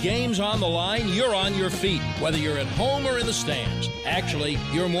when the game's on the line, you're on your feet, whether you're at home or in the stands. Actually,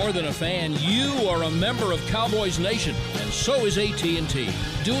 you're more than a fan. You are a member of Cowboys Nation, and so is AT&T,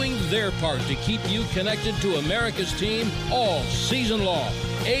 doing their part to keep you connected to America's team all season long.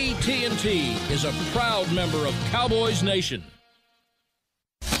 AT&T is a proud member of Cowboys Nation.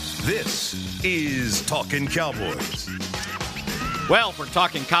 This is Talking Cowboys. Well, if we're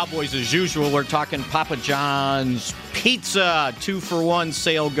talking Cowboys as usual, we're talking Papa John's Pizza 2-for-1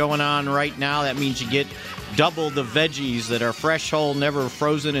 sale going on right now. That means you get double the veggies that are fresh, whole, never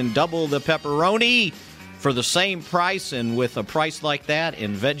frozen, and double the pepperoni for the same price. And with a price like that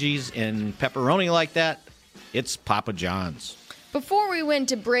and veggies and pepperoni like that, it's Papa John's. Before we went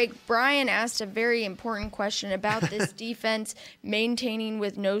to break, Brian asked a very important question about this defense maintaining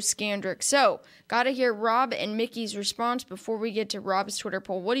with no Scandrick. So, got to hear Rob and Mickey's response before we get to Rob's Twitter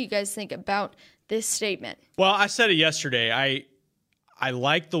poll. What do you guys think about this statement? Well, I said it yesterday. I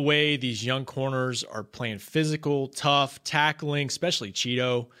like the way these young corners are playing physical, tough, tackling, especially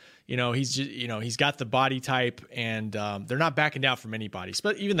Cheeto. You know, he's just, he's got the body type, and they're not backing down from anybody.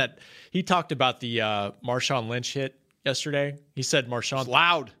 But even that, he talked about the Marshawn Lynch hit yesterday. He said Marshawn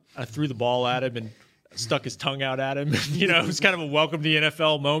loud. I threw the ball at him and stuck his tongue out at him. It was kind of a welcome to the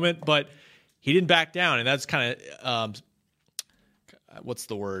NFL moment, but he didn't back down, and that's kind of what's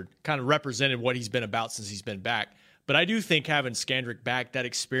the word? Kind of represented what he's been about since he's been back. But I do think having Scandrick back, that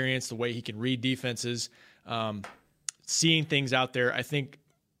experience, the way he can read defenses, seeing things out there, I think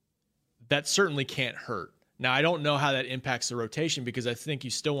that certainly can't hurt. Now, I don't know how that impacts the rotation because I think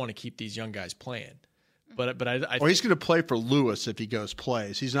you still want to keep these young guys playing. But he's going to play for Lewis if he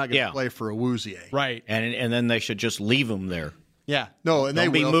plays. He's not going to play for Awuzie. Right. And then they should just leave him there. Yeah. No, and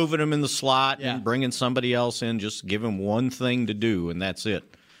Don't be moving him in the slot and bringing somebody else in. Just give him one thing to do, and that's it.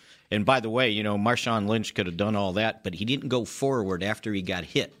 And by the way, Marshawn Lynch could have done all that, but he didn't go forward after he got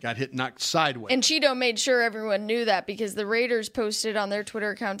hit. Got hit, knocked sideways. And Cheeto made sure everyone knew that because the Raiders posted on their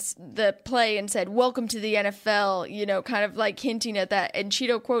Twitter accounts the play and said, "Welcome to the NFL," kind of like hinting at that. And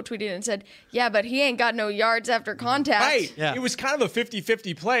Cheeto quote tweeted and said, "Yeah, but he ain't got no yards after contact." Right. Yeah. It was kind of a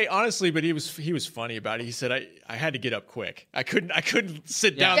 50-50 play, honestly, but he was funny about it. He said, I had to get up quick. I couldn't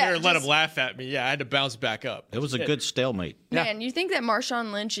sit down there and let him laugh at me. Yeah, I had to bounce back up. It was a good stalemate. Man, you think that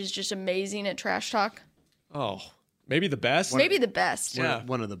Marshawn Lynch is just amazing at trash talk? Oh, maybe the best? Maybe the best.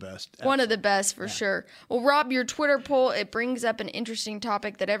 One of the best. Absolutely. One of the best for sure. Well, Rob, your Twitter poll, it brings up an interesting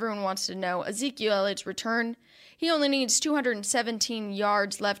topic that everyone wants to know. Ezekiel Elliott's return. He only needs 217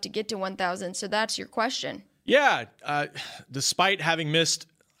 yards left to get to 1,000, so that's your question. Yeah, despite having missed,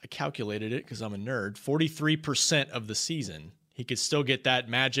 I calculated it because I'm a nerd, 43% of the season, he could still get that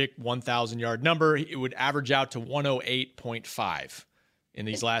magic 1,000-yard number. It would average out to 108.5 in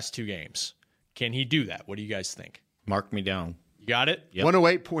these last two games. Can he do that? What do you guys think? Mark me down. You got it? Yep.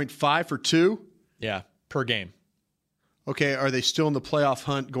 108.5 for 2? Yeah, per game. Okay, are they still in the playoff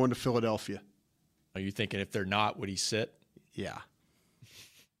hunt going to Philadelphia? Are you thinking if they're not, would he sit? Yeah.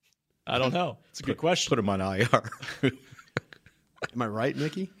 I don't know. It's a good question. Put him on IR. Am I right,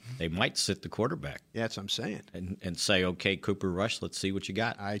 Mickey? They might sit the quarterback. Yeah, that's what I'm saying. And say, okay, Cooper Rush, let's see what you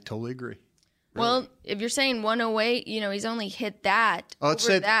got. I totally agree. Well, if you're saying 108, he's only hit that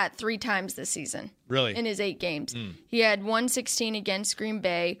that 3 times this season. Really? In his 8 games. He had 116 against Green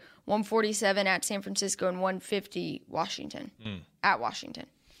Bay, 147 at San Francisco, and 150 Washington. At Washington.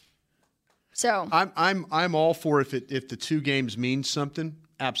 So I'm all for if the 2 games mean something,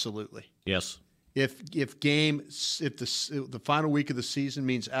 absolutely. Yes. If the final week of the season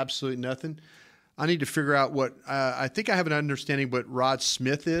means absolutely nothing, I need to figure out what I think I have an understanding what Rod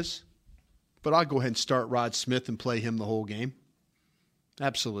Smith is. But I'll go ahead and start Rod Smith and play him the whole game.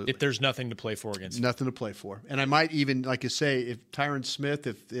 Absolutely. If there's nothing to play for against him. Nothing to play for. And I might even, like I say, if Tyron Smith,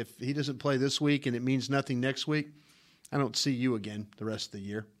 if he doesn't play this week and it means nothing next week, I don't see you again the rest of the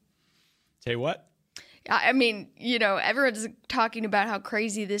year. Tell you what? I mean, everyone's talking about how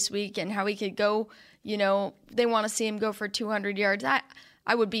crazy this week and how he could go, they want to see him go for 200 yards.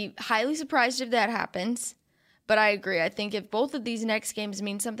 I would be highly surprised if that happens. But I agree. I think if both of these next games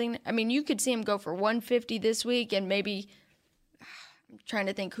mean something, I mean, you could see him go for 150 this week and maybe, I'm trying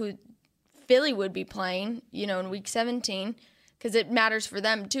to think who Philly would be playing, in week 17, because it matters for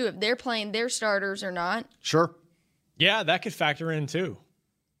them too, if they're playing their starters or not. Sure. Yeah, that could factor in too.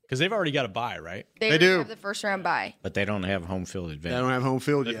 Because they've already got a bye, right? They do have the first round bye. But they don't have home field advantage. They don't have home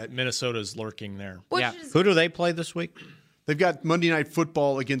field yet. Minnesota's lurking there. Who do they play this week? They've got Monday Night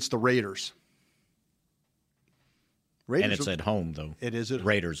Football against the Raiders. And it's at home, though. It is at home.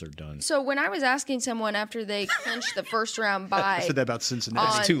 Raiders are done. So when I was asking someone after they clinched the first round bye, I said that about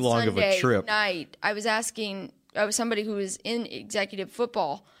Cincinnati. It's too long Sunday of a trip. Night, I was asking somebody who was in executive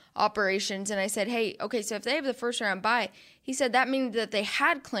football operations, and I said, "Hey, okay, so if they have the first round bye," he said that means that they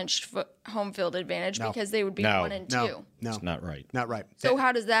had clinched home field advantage because they would be 1 and 2. No, it's not right. Not right. So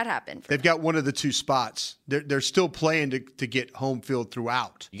how does that happen? They've got one of the two spots. They're still playing to get home field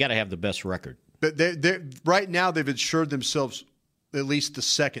throughout. You got to have the best record. But they're right now they've assured themselves at least the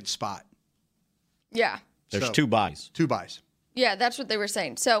second spot. Yeah. There's 2 byes. 2 byes. Yeah, that's what they were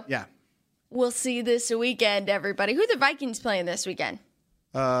saying. So yeah, we'll see this weekend, everybody. Who are the Vikings playing this weekend?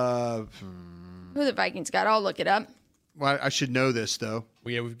 Who the Vikings got? I'll look it up. Well, I should know this, though.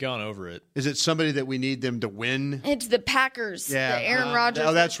 We've gone over it. Is it somebody that we need them to win? It's the Packers. Yeah. The Aaron Rodgers.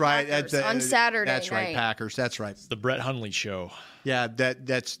 Oh, that's right. On Saturday That's right, night. Packers. That's right. It's the Brett Hundley show. Yeah,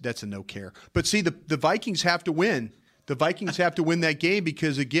 that's a no care. But see, the Vikings have to win. The Vikings have to win that game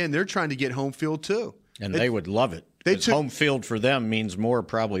because, again, they're trying to get home field, too. And they would love it. Home field for them means more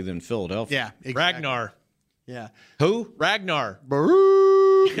probably than Philadelphia. Yeah, exactly. Ragnar. Yeah. Who? Ragnar.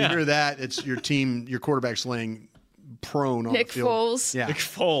 You hear that? It's your team, your quarterback's laying prone on Nick the field. Foles. Yeah. Nick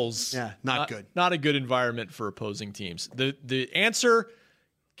Foles. Yeah, not good. Not a good environment for opposing teams. The answer,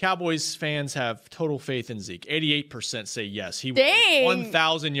 Cowboys fans have total faith in Zeke. 88% say yes. He will get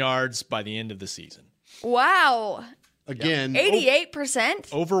 1,000 yards by the end of the season. Wow. Again.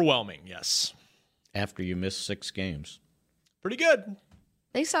 88%? Overwhelming, yes. After you miss 6 games. Pretty good.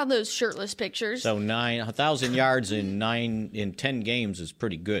 They saw those shirtless pictures. So 1,000 yards in 10 games is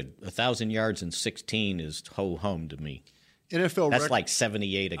pretty good. 1,000 yards in 16 is ho-hum to me. NFL That's like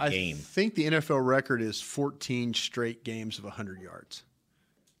 78 a game. I think the NFL record is 14 straight games of 100 yards.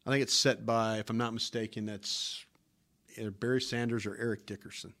 I think it's set by, if I'm not mistaken, that's either Barry Sanders or Eric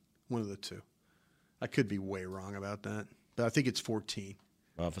Dickerson, one of the two. I could be way wrong about that, but I think it's 14.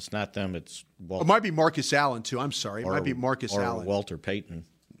 Well, if it's not them, it's Walter. It might be Marcus Allen, too. I'm sorry. It might be Marcus Allen. Or Walter Payton.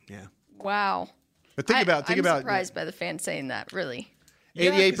 Yeah. Wow. But think about I'm surprised by the fans saying that, really.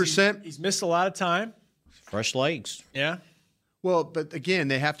 88%. He's missed a lot of time. Fresh legs. Yeah. Well, but again,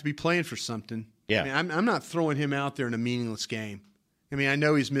 they have to be playing for something. Yeah. I mean, I'm not throwing him out there in a meaningless game. I mean, I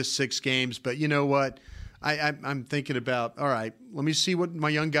know he's missed 6 games, but you know what? I'm thinking about, all right, let me see what my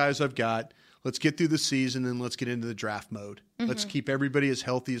young guys I've got. Let's get through the season and let's get into the draft mode. Mm-hmm. Let's keep everybody as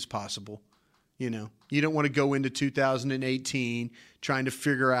healthy as possible. You know, you don't want to go into 2018 trying to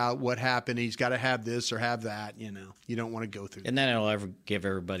figure out what happened. He's got to have this or have that. You know, you don't want to go through that. And then it'll ever give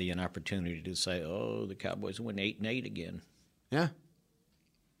everybody an opportunity to say, oh, the Cowboys win 8-8 again. Yeah.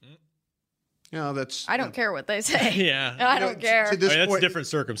 Yeah, I don't care what they say. Yeah. I don't care. That's a different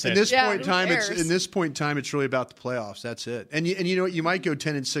circumstance. In this point in time, it's really about the playoffs. That's it. And you know what? You might go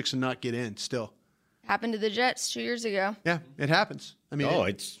 10-6 and not get in still. Happened to the Jets 2 years ago. Yeah, it happens. I mean,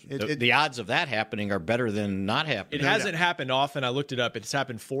 the odds of that happening are better than not happening. It hasn't happened often. I looked it up. It's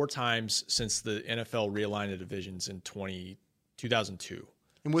happened 4 times since the NFL realigned the divisions in 2002.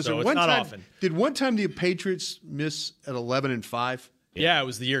 And was so it it's one not time? Often. Did one time the Patriots miss at 11-5? Yeah, it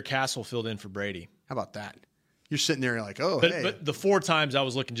was the year Castle filled in for Brady. How about that? You're sitting there and you're like, oh, but, hey. But the 4 times I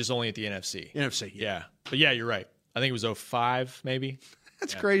was looking just only at the NFC. NFC, yeah. But yeah, you're right. I think it was 05 maybe.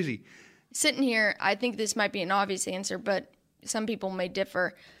 That's crazy. Sitting here, I think this might be an obvious answer, but some people may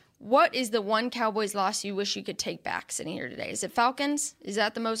differ. What is the one Cowboys loss you wish you could take back sitting here today? Is it Falcons? Is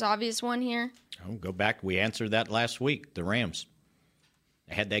that the most obvious one here? Oh, go back. We answered that last week. The Rams.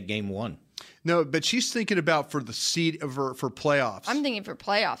 They had that game won. No, but she's thinking about for the seed for playoffs. I'm thinking for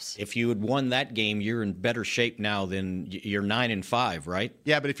playoffs. If you had won that game, you're in better shape now than you're 9-5, right?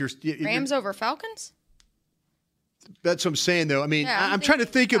 Yeah, but if you're Rams over Falcons? That's what I'm saying, though. I mean, Yeah, I'm trying to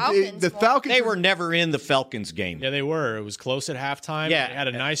think of the Falcons. They were never in the Falcons game. Yeah, they were. It was close at halftime. Yeah. They had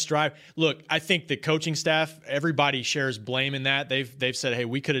a nice drive. Look, I think the coaching staff, everybody shares blame in that. They've said, hey,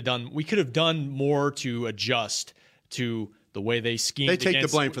 we could have done more to adjust to the way they schemed. They take the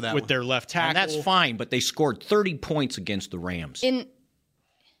blame for that with one. their left tackle. And that's fine, but they scored 30 points against the Rams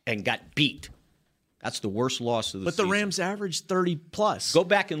and got beat. That's the worst loss of the season. But the Rams averaged 30 plus. Go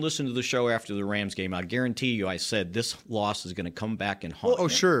back and listen to the show after the Rams game. I guarantee you I said this loss is going to come back and haunt them.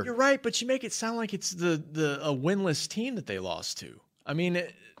 Sure. You're right, but you make it sound like it's a winless team that they lost to. I mean,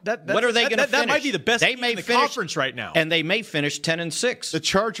 what are they going to finish? That might be the best they team may in the finish, conference right now. And they may finish 10-6. The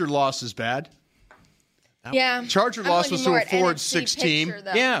Charger loss is bad. Yeah. Charger loss was to a 4-6 team.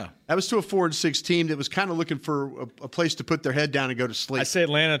 Yeah. That was to a 4-6 team that was kind of looking for a place to put their head down and go to sleep. I say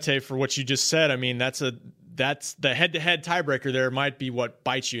Atlanta, Tay, for what you just said. I mean, that's the head-to-head tiebreaker there might be what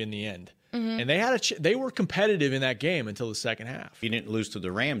bites you in the end. Mm-hmm. And they were competitive in that game until the second half. If you didn't lose to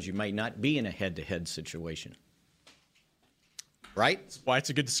the Rams, you might not be in a head-to-head situation. Right? That's why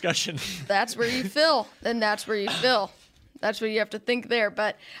it's a good discussion. That's where you fill. Then that's where you fill. That's what you have to think there.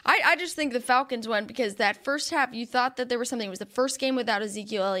 But I just think the Falcons won because that first half, you thought that there was something. It was the first game without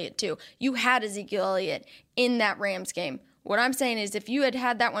Ezekiel Elliott, too. You had Ezekiel Elliott in that Rams game. What I'm saying is if you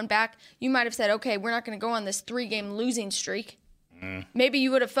had that one back, you might have said, okay, we're not going to go on this 3-game losing streak. Maybe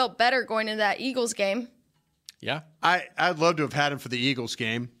you would have felt better going into that Eagles game. Yeah. I'd love to have had him for the Eagles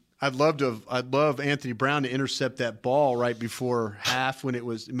game. I'd love Anthony Brown to intercept that ball right before half when it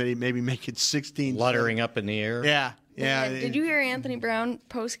was maybe make it 16. Fluttering up in the air. Yeah. Did you hear Anthony Brown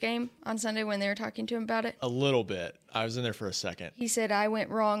post-game on Sunday when they were talking to him about it? A little bit. I was in there for a second. He said, I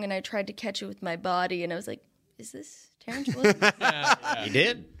went wrong and I tried to catch it with my body. And I was like, is this Terrence Williams? He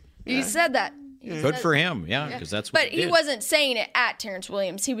did. He said that. Good for him. Yeah, because that's what But he wasn't saying it at Terrence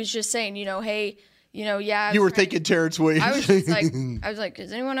Williams. He was just saying, hey, yeah. You were thinking Terrence Williams. I was like,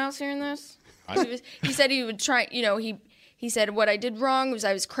 is anyone else hearing this? He said he would try, he said what I did wrong was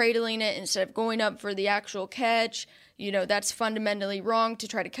I was cradling it instead of going up for the actual catch. That's fundamentally wrong to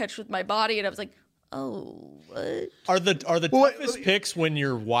try to catch with my body. And I was like, oh, what? Are the toughest picks when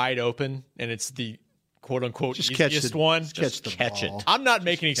you're wide open and it's the quote unquote easiest one? Just catch it. I'm not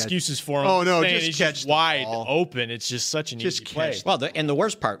making excuses for him. Oh no, just catch wide open. It's just such an easy play. Well, and the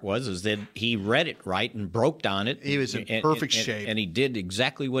worst part was that he read it right and broke on it. He was in perfect shape, and he did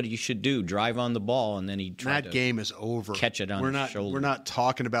exactly what he should do: drive on the ball, and then he tried. That game is over. Catch it on his shoulder. We're not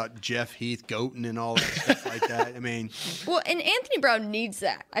talking about Jeff Heath goating and all that stuff like that. I mean, well, and Anthony Brown needs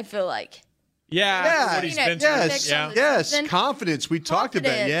that. I feel like. Yeah, what he's been through. Yes, confidence. We talked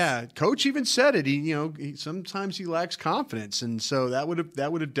about it. Yeah, Coach even said it. He sometimes he lacks confidence, and so that would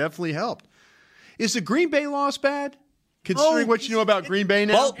have definitely helped. Is the Green Bay loss bad? Considering what you know about Green Bay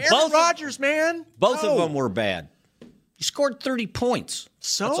now, Aaron Rodgers, man, both of them were bad. You scored 30 points.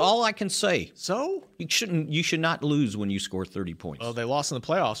 So that's all I can say. So you should not lose when you score 30 points. Well, they lost in the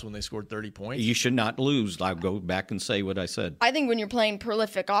playoffs when they scored 30 points. You should not lose. I'll go back and say what I said. I think when you're playing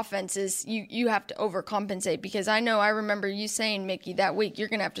prolific offenses, you have to overcompensate because I remember you saying, Mickey, that week you're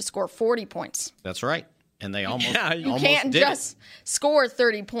going to have to score 40 points. That's right. And they almost you can't just score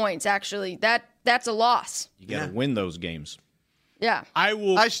 30 points. Actually, that's a loss. You got to win those games. Yeah,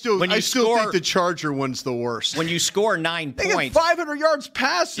 I still think the Charger one's the worst. When you score 9 they points, get 500 yards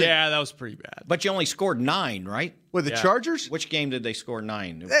passing. Yeah, that was pretty bad. But you only scored 9, right? With the Chargers? Which game did they score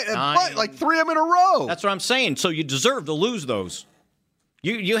 9? 9? Like 3 of them in a row. That's what I'm saying. So you deserve to lose those.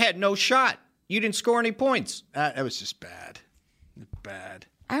 You had no shot. You didn't score any points. That was just bad. Bad.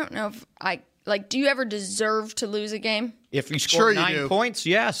 I don't know if do you ever deserve to lose a game? If you score 9 points,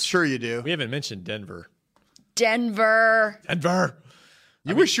 yes. Sure you do. We haven't mentioned Denver. You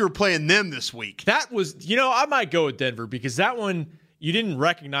wish you were playing them this week. That was, I might go with Denver because that one, you didn't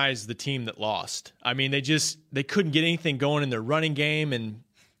recognize the team that lost. I mean, they couldn't get anything going in their running game, and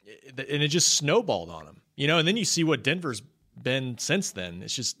it just snowballed on them. And then you see what Denver's been since then.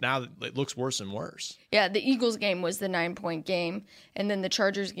 It's just now it looks worse and worse. Yeah, the Eagles game was the 9-point game, and then the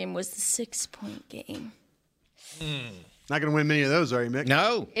Chargers game was the 6-point game. Not going to win many of those, are you, Mick?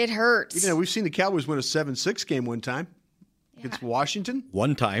 No. It hurts. We've seen the Cowboys win a 7-6 game one time against Washington.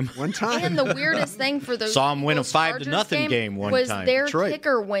 One time. And the weirdest thing for the saw them win a 5-0 game one was time. Their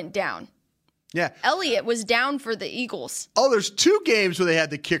kicker went down. Yeah. Elliott was down for the Eagles. Oh, there's 2 games where they had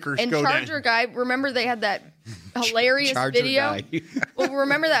the kickers go down. And Charger guy, remember they had that hilarious video? Well,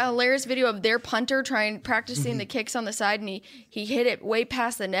 remember that hilarious video of their punter practicing the kicks on the side, and he hit it way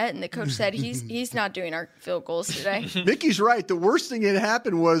past the net, and the coach said he's not doing our field goals today. Mickey's right. The worst thing that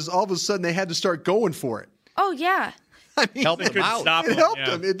happened was all of a sudden they had to start going for it. Oh, yeah. I mean, helped them out. It helped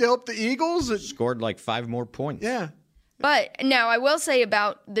them. It helped the Eagles. It scored like 5 more points. Yeah. But now I will say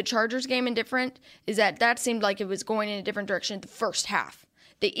about the Chargers game is that seemed like it was going in a different direction the first half.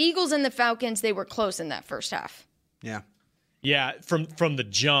 The Eagles and the Falcons, they were close in that first half. Yeah. Yeah, from the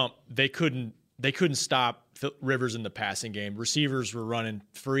jump, they couldn't stop Rivers in the passing game. Receivers were running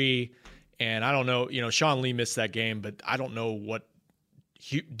free, and I don't know, Sean Lee missed that game, but I don't know what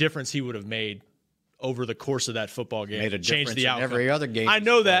difference he would have made over the course of that football game. Made a changed the outcome. Every other game. I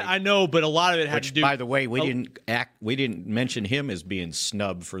know that, but a lot of it had to do. By the way, we didn't mention him as being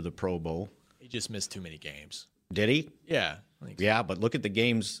snubbed for the Pro Bowl. He just missed too many games. Did he? Yeah. I think so. Yeah, but look at the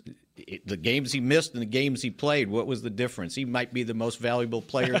games he missed and the games he played. What was the difference? He might be the most valuable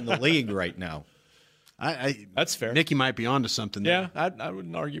player in the league right now. That's fair. Nicky might be onto something there. Yeah, I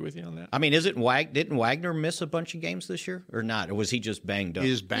wouldn't argue with you on that. I mean, didn't Wagner miss a bunch of games this year or not? Or was he just banged up?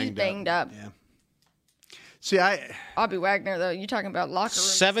 He's banged up. Yeah. See, Bobby Wagner, though, you're talking about locker room.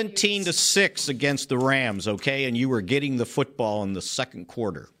 17-6 against the Rams, okay? And you were getting the football in the second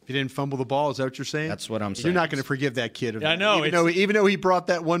quarter. He didn't fumble the ball. Is that what you're saying? That's what I'm saying. You're not going to forgive that kid. I know. Even though he brought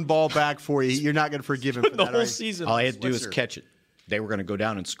that one ball back for you, you're not going to forgive him for the that. whole season. All he had to do is catch it. They were going to go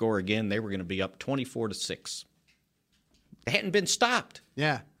down and score again. They were going to be up 24-6. They hadn't been stopped.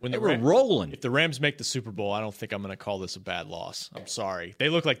 Yeah. When they were rolling. If the Rams make the Super Bowl, I don't think I'm going to call this a bad loss. I'm sorry. They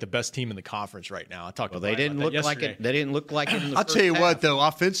look like the best team in the conference right now. I talked. Well, they didn't look like it. They didn't look like it in the I'll first tell you half. what, though,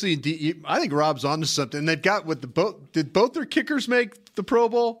 offensively, I think Rob's onto something. They've got with did both their kickers make the Pro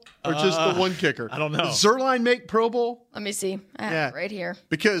Bowl or just the one kicker? I don't know. Did Zerline make Pro Bowl? Let me see. I have it right here.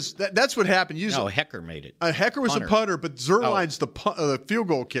 Because that's what happened. No, Hecker made it. Hecker was a punter, but Zerline's the field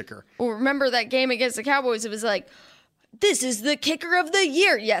goal kicker. Well, remember that game against the Cowboys? It was like, this is the kicker of the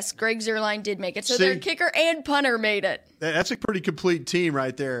year. Yes, Greg Zerline did make it. So their kicker and punter made it. That's a pretty complete team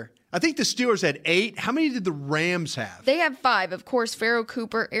right there. I think the Steelers had 8. How many did the Rams have? They have 5. Of course, Pharaoh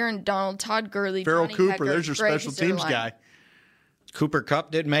Cooper, Aaron Donald, Todd Gurley, Pharaoh Johnny Cooper, Hecker, there's your Greg special teams Zuerlein. guy. Cooper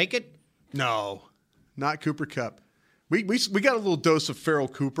Kupp didn't make it? No, not Cooper Kupp. We got a little dose of Pharaoh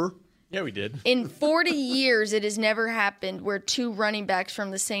Cooper. Yeah, we did. In 40 years, it has never happened where 2 running backs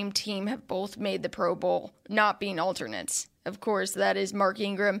from the same team have both made the Pro Bowl, not being alternates. Of course, that is Mark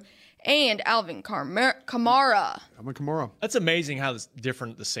Ingram and Alvin Kamara. Alvin Kamara. That's amazing how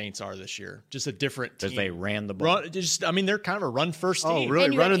different the Saints are this year. Just a different team. Because they ran the ball. They're kind of a run-first team. Oh,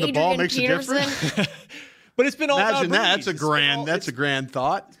 really? Running the ball makes a difference? But it's been all Imagine about that. Breeze. That's a grand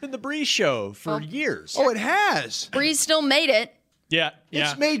thought. It's been the Breeze show for years. Oh, it has. Breeze still made it. Yeah.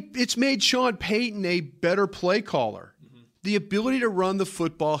 It's made Sean Payton a better play caller. Mm-hmm. The ability to run the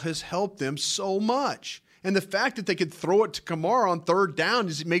football has helped them so much. And the fact that they could throw it to Kamara on third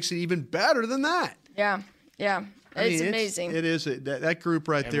down makes it even better than that. Yeah. It's amazing. It is. That group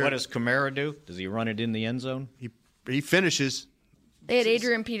right And there. what does Kamara do? Does he run it in the end zone? He finishes. They had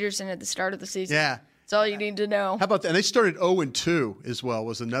Adrian Peterson at the start of the season. Yeah. That's all you need to know. How about that? And they started 0-2 as well,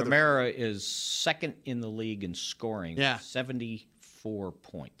 was another. Kamara is second in the league in scoring. Yeah. 74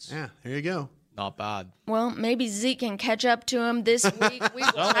 points. Yeah, there you go. Not bad. Well, maybe Zeke can catch up to him this week. We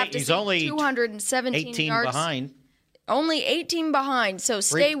will have to he's see only 217 18 yards. behind. Only 18 behind. So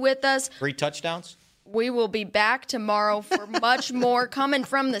stay with us. 3 touchdowns. We will be back tomorrow for much more coming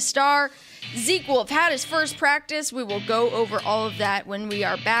from the Star. Zeke will have had his first practice. We will go over all of that when we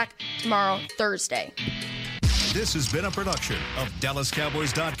are back tomorrow, Thursday. This has been a production of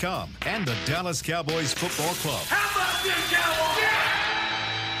DallasCowboys.com and the Dallas Cowboys Football Club. How about this, Cowboys? Yeah!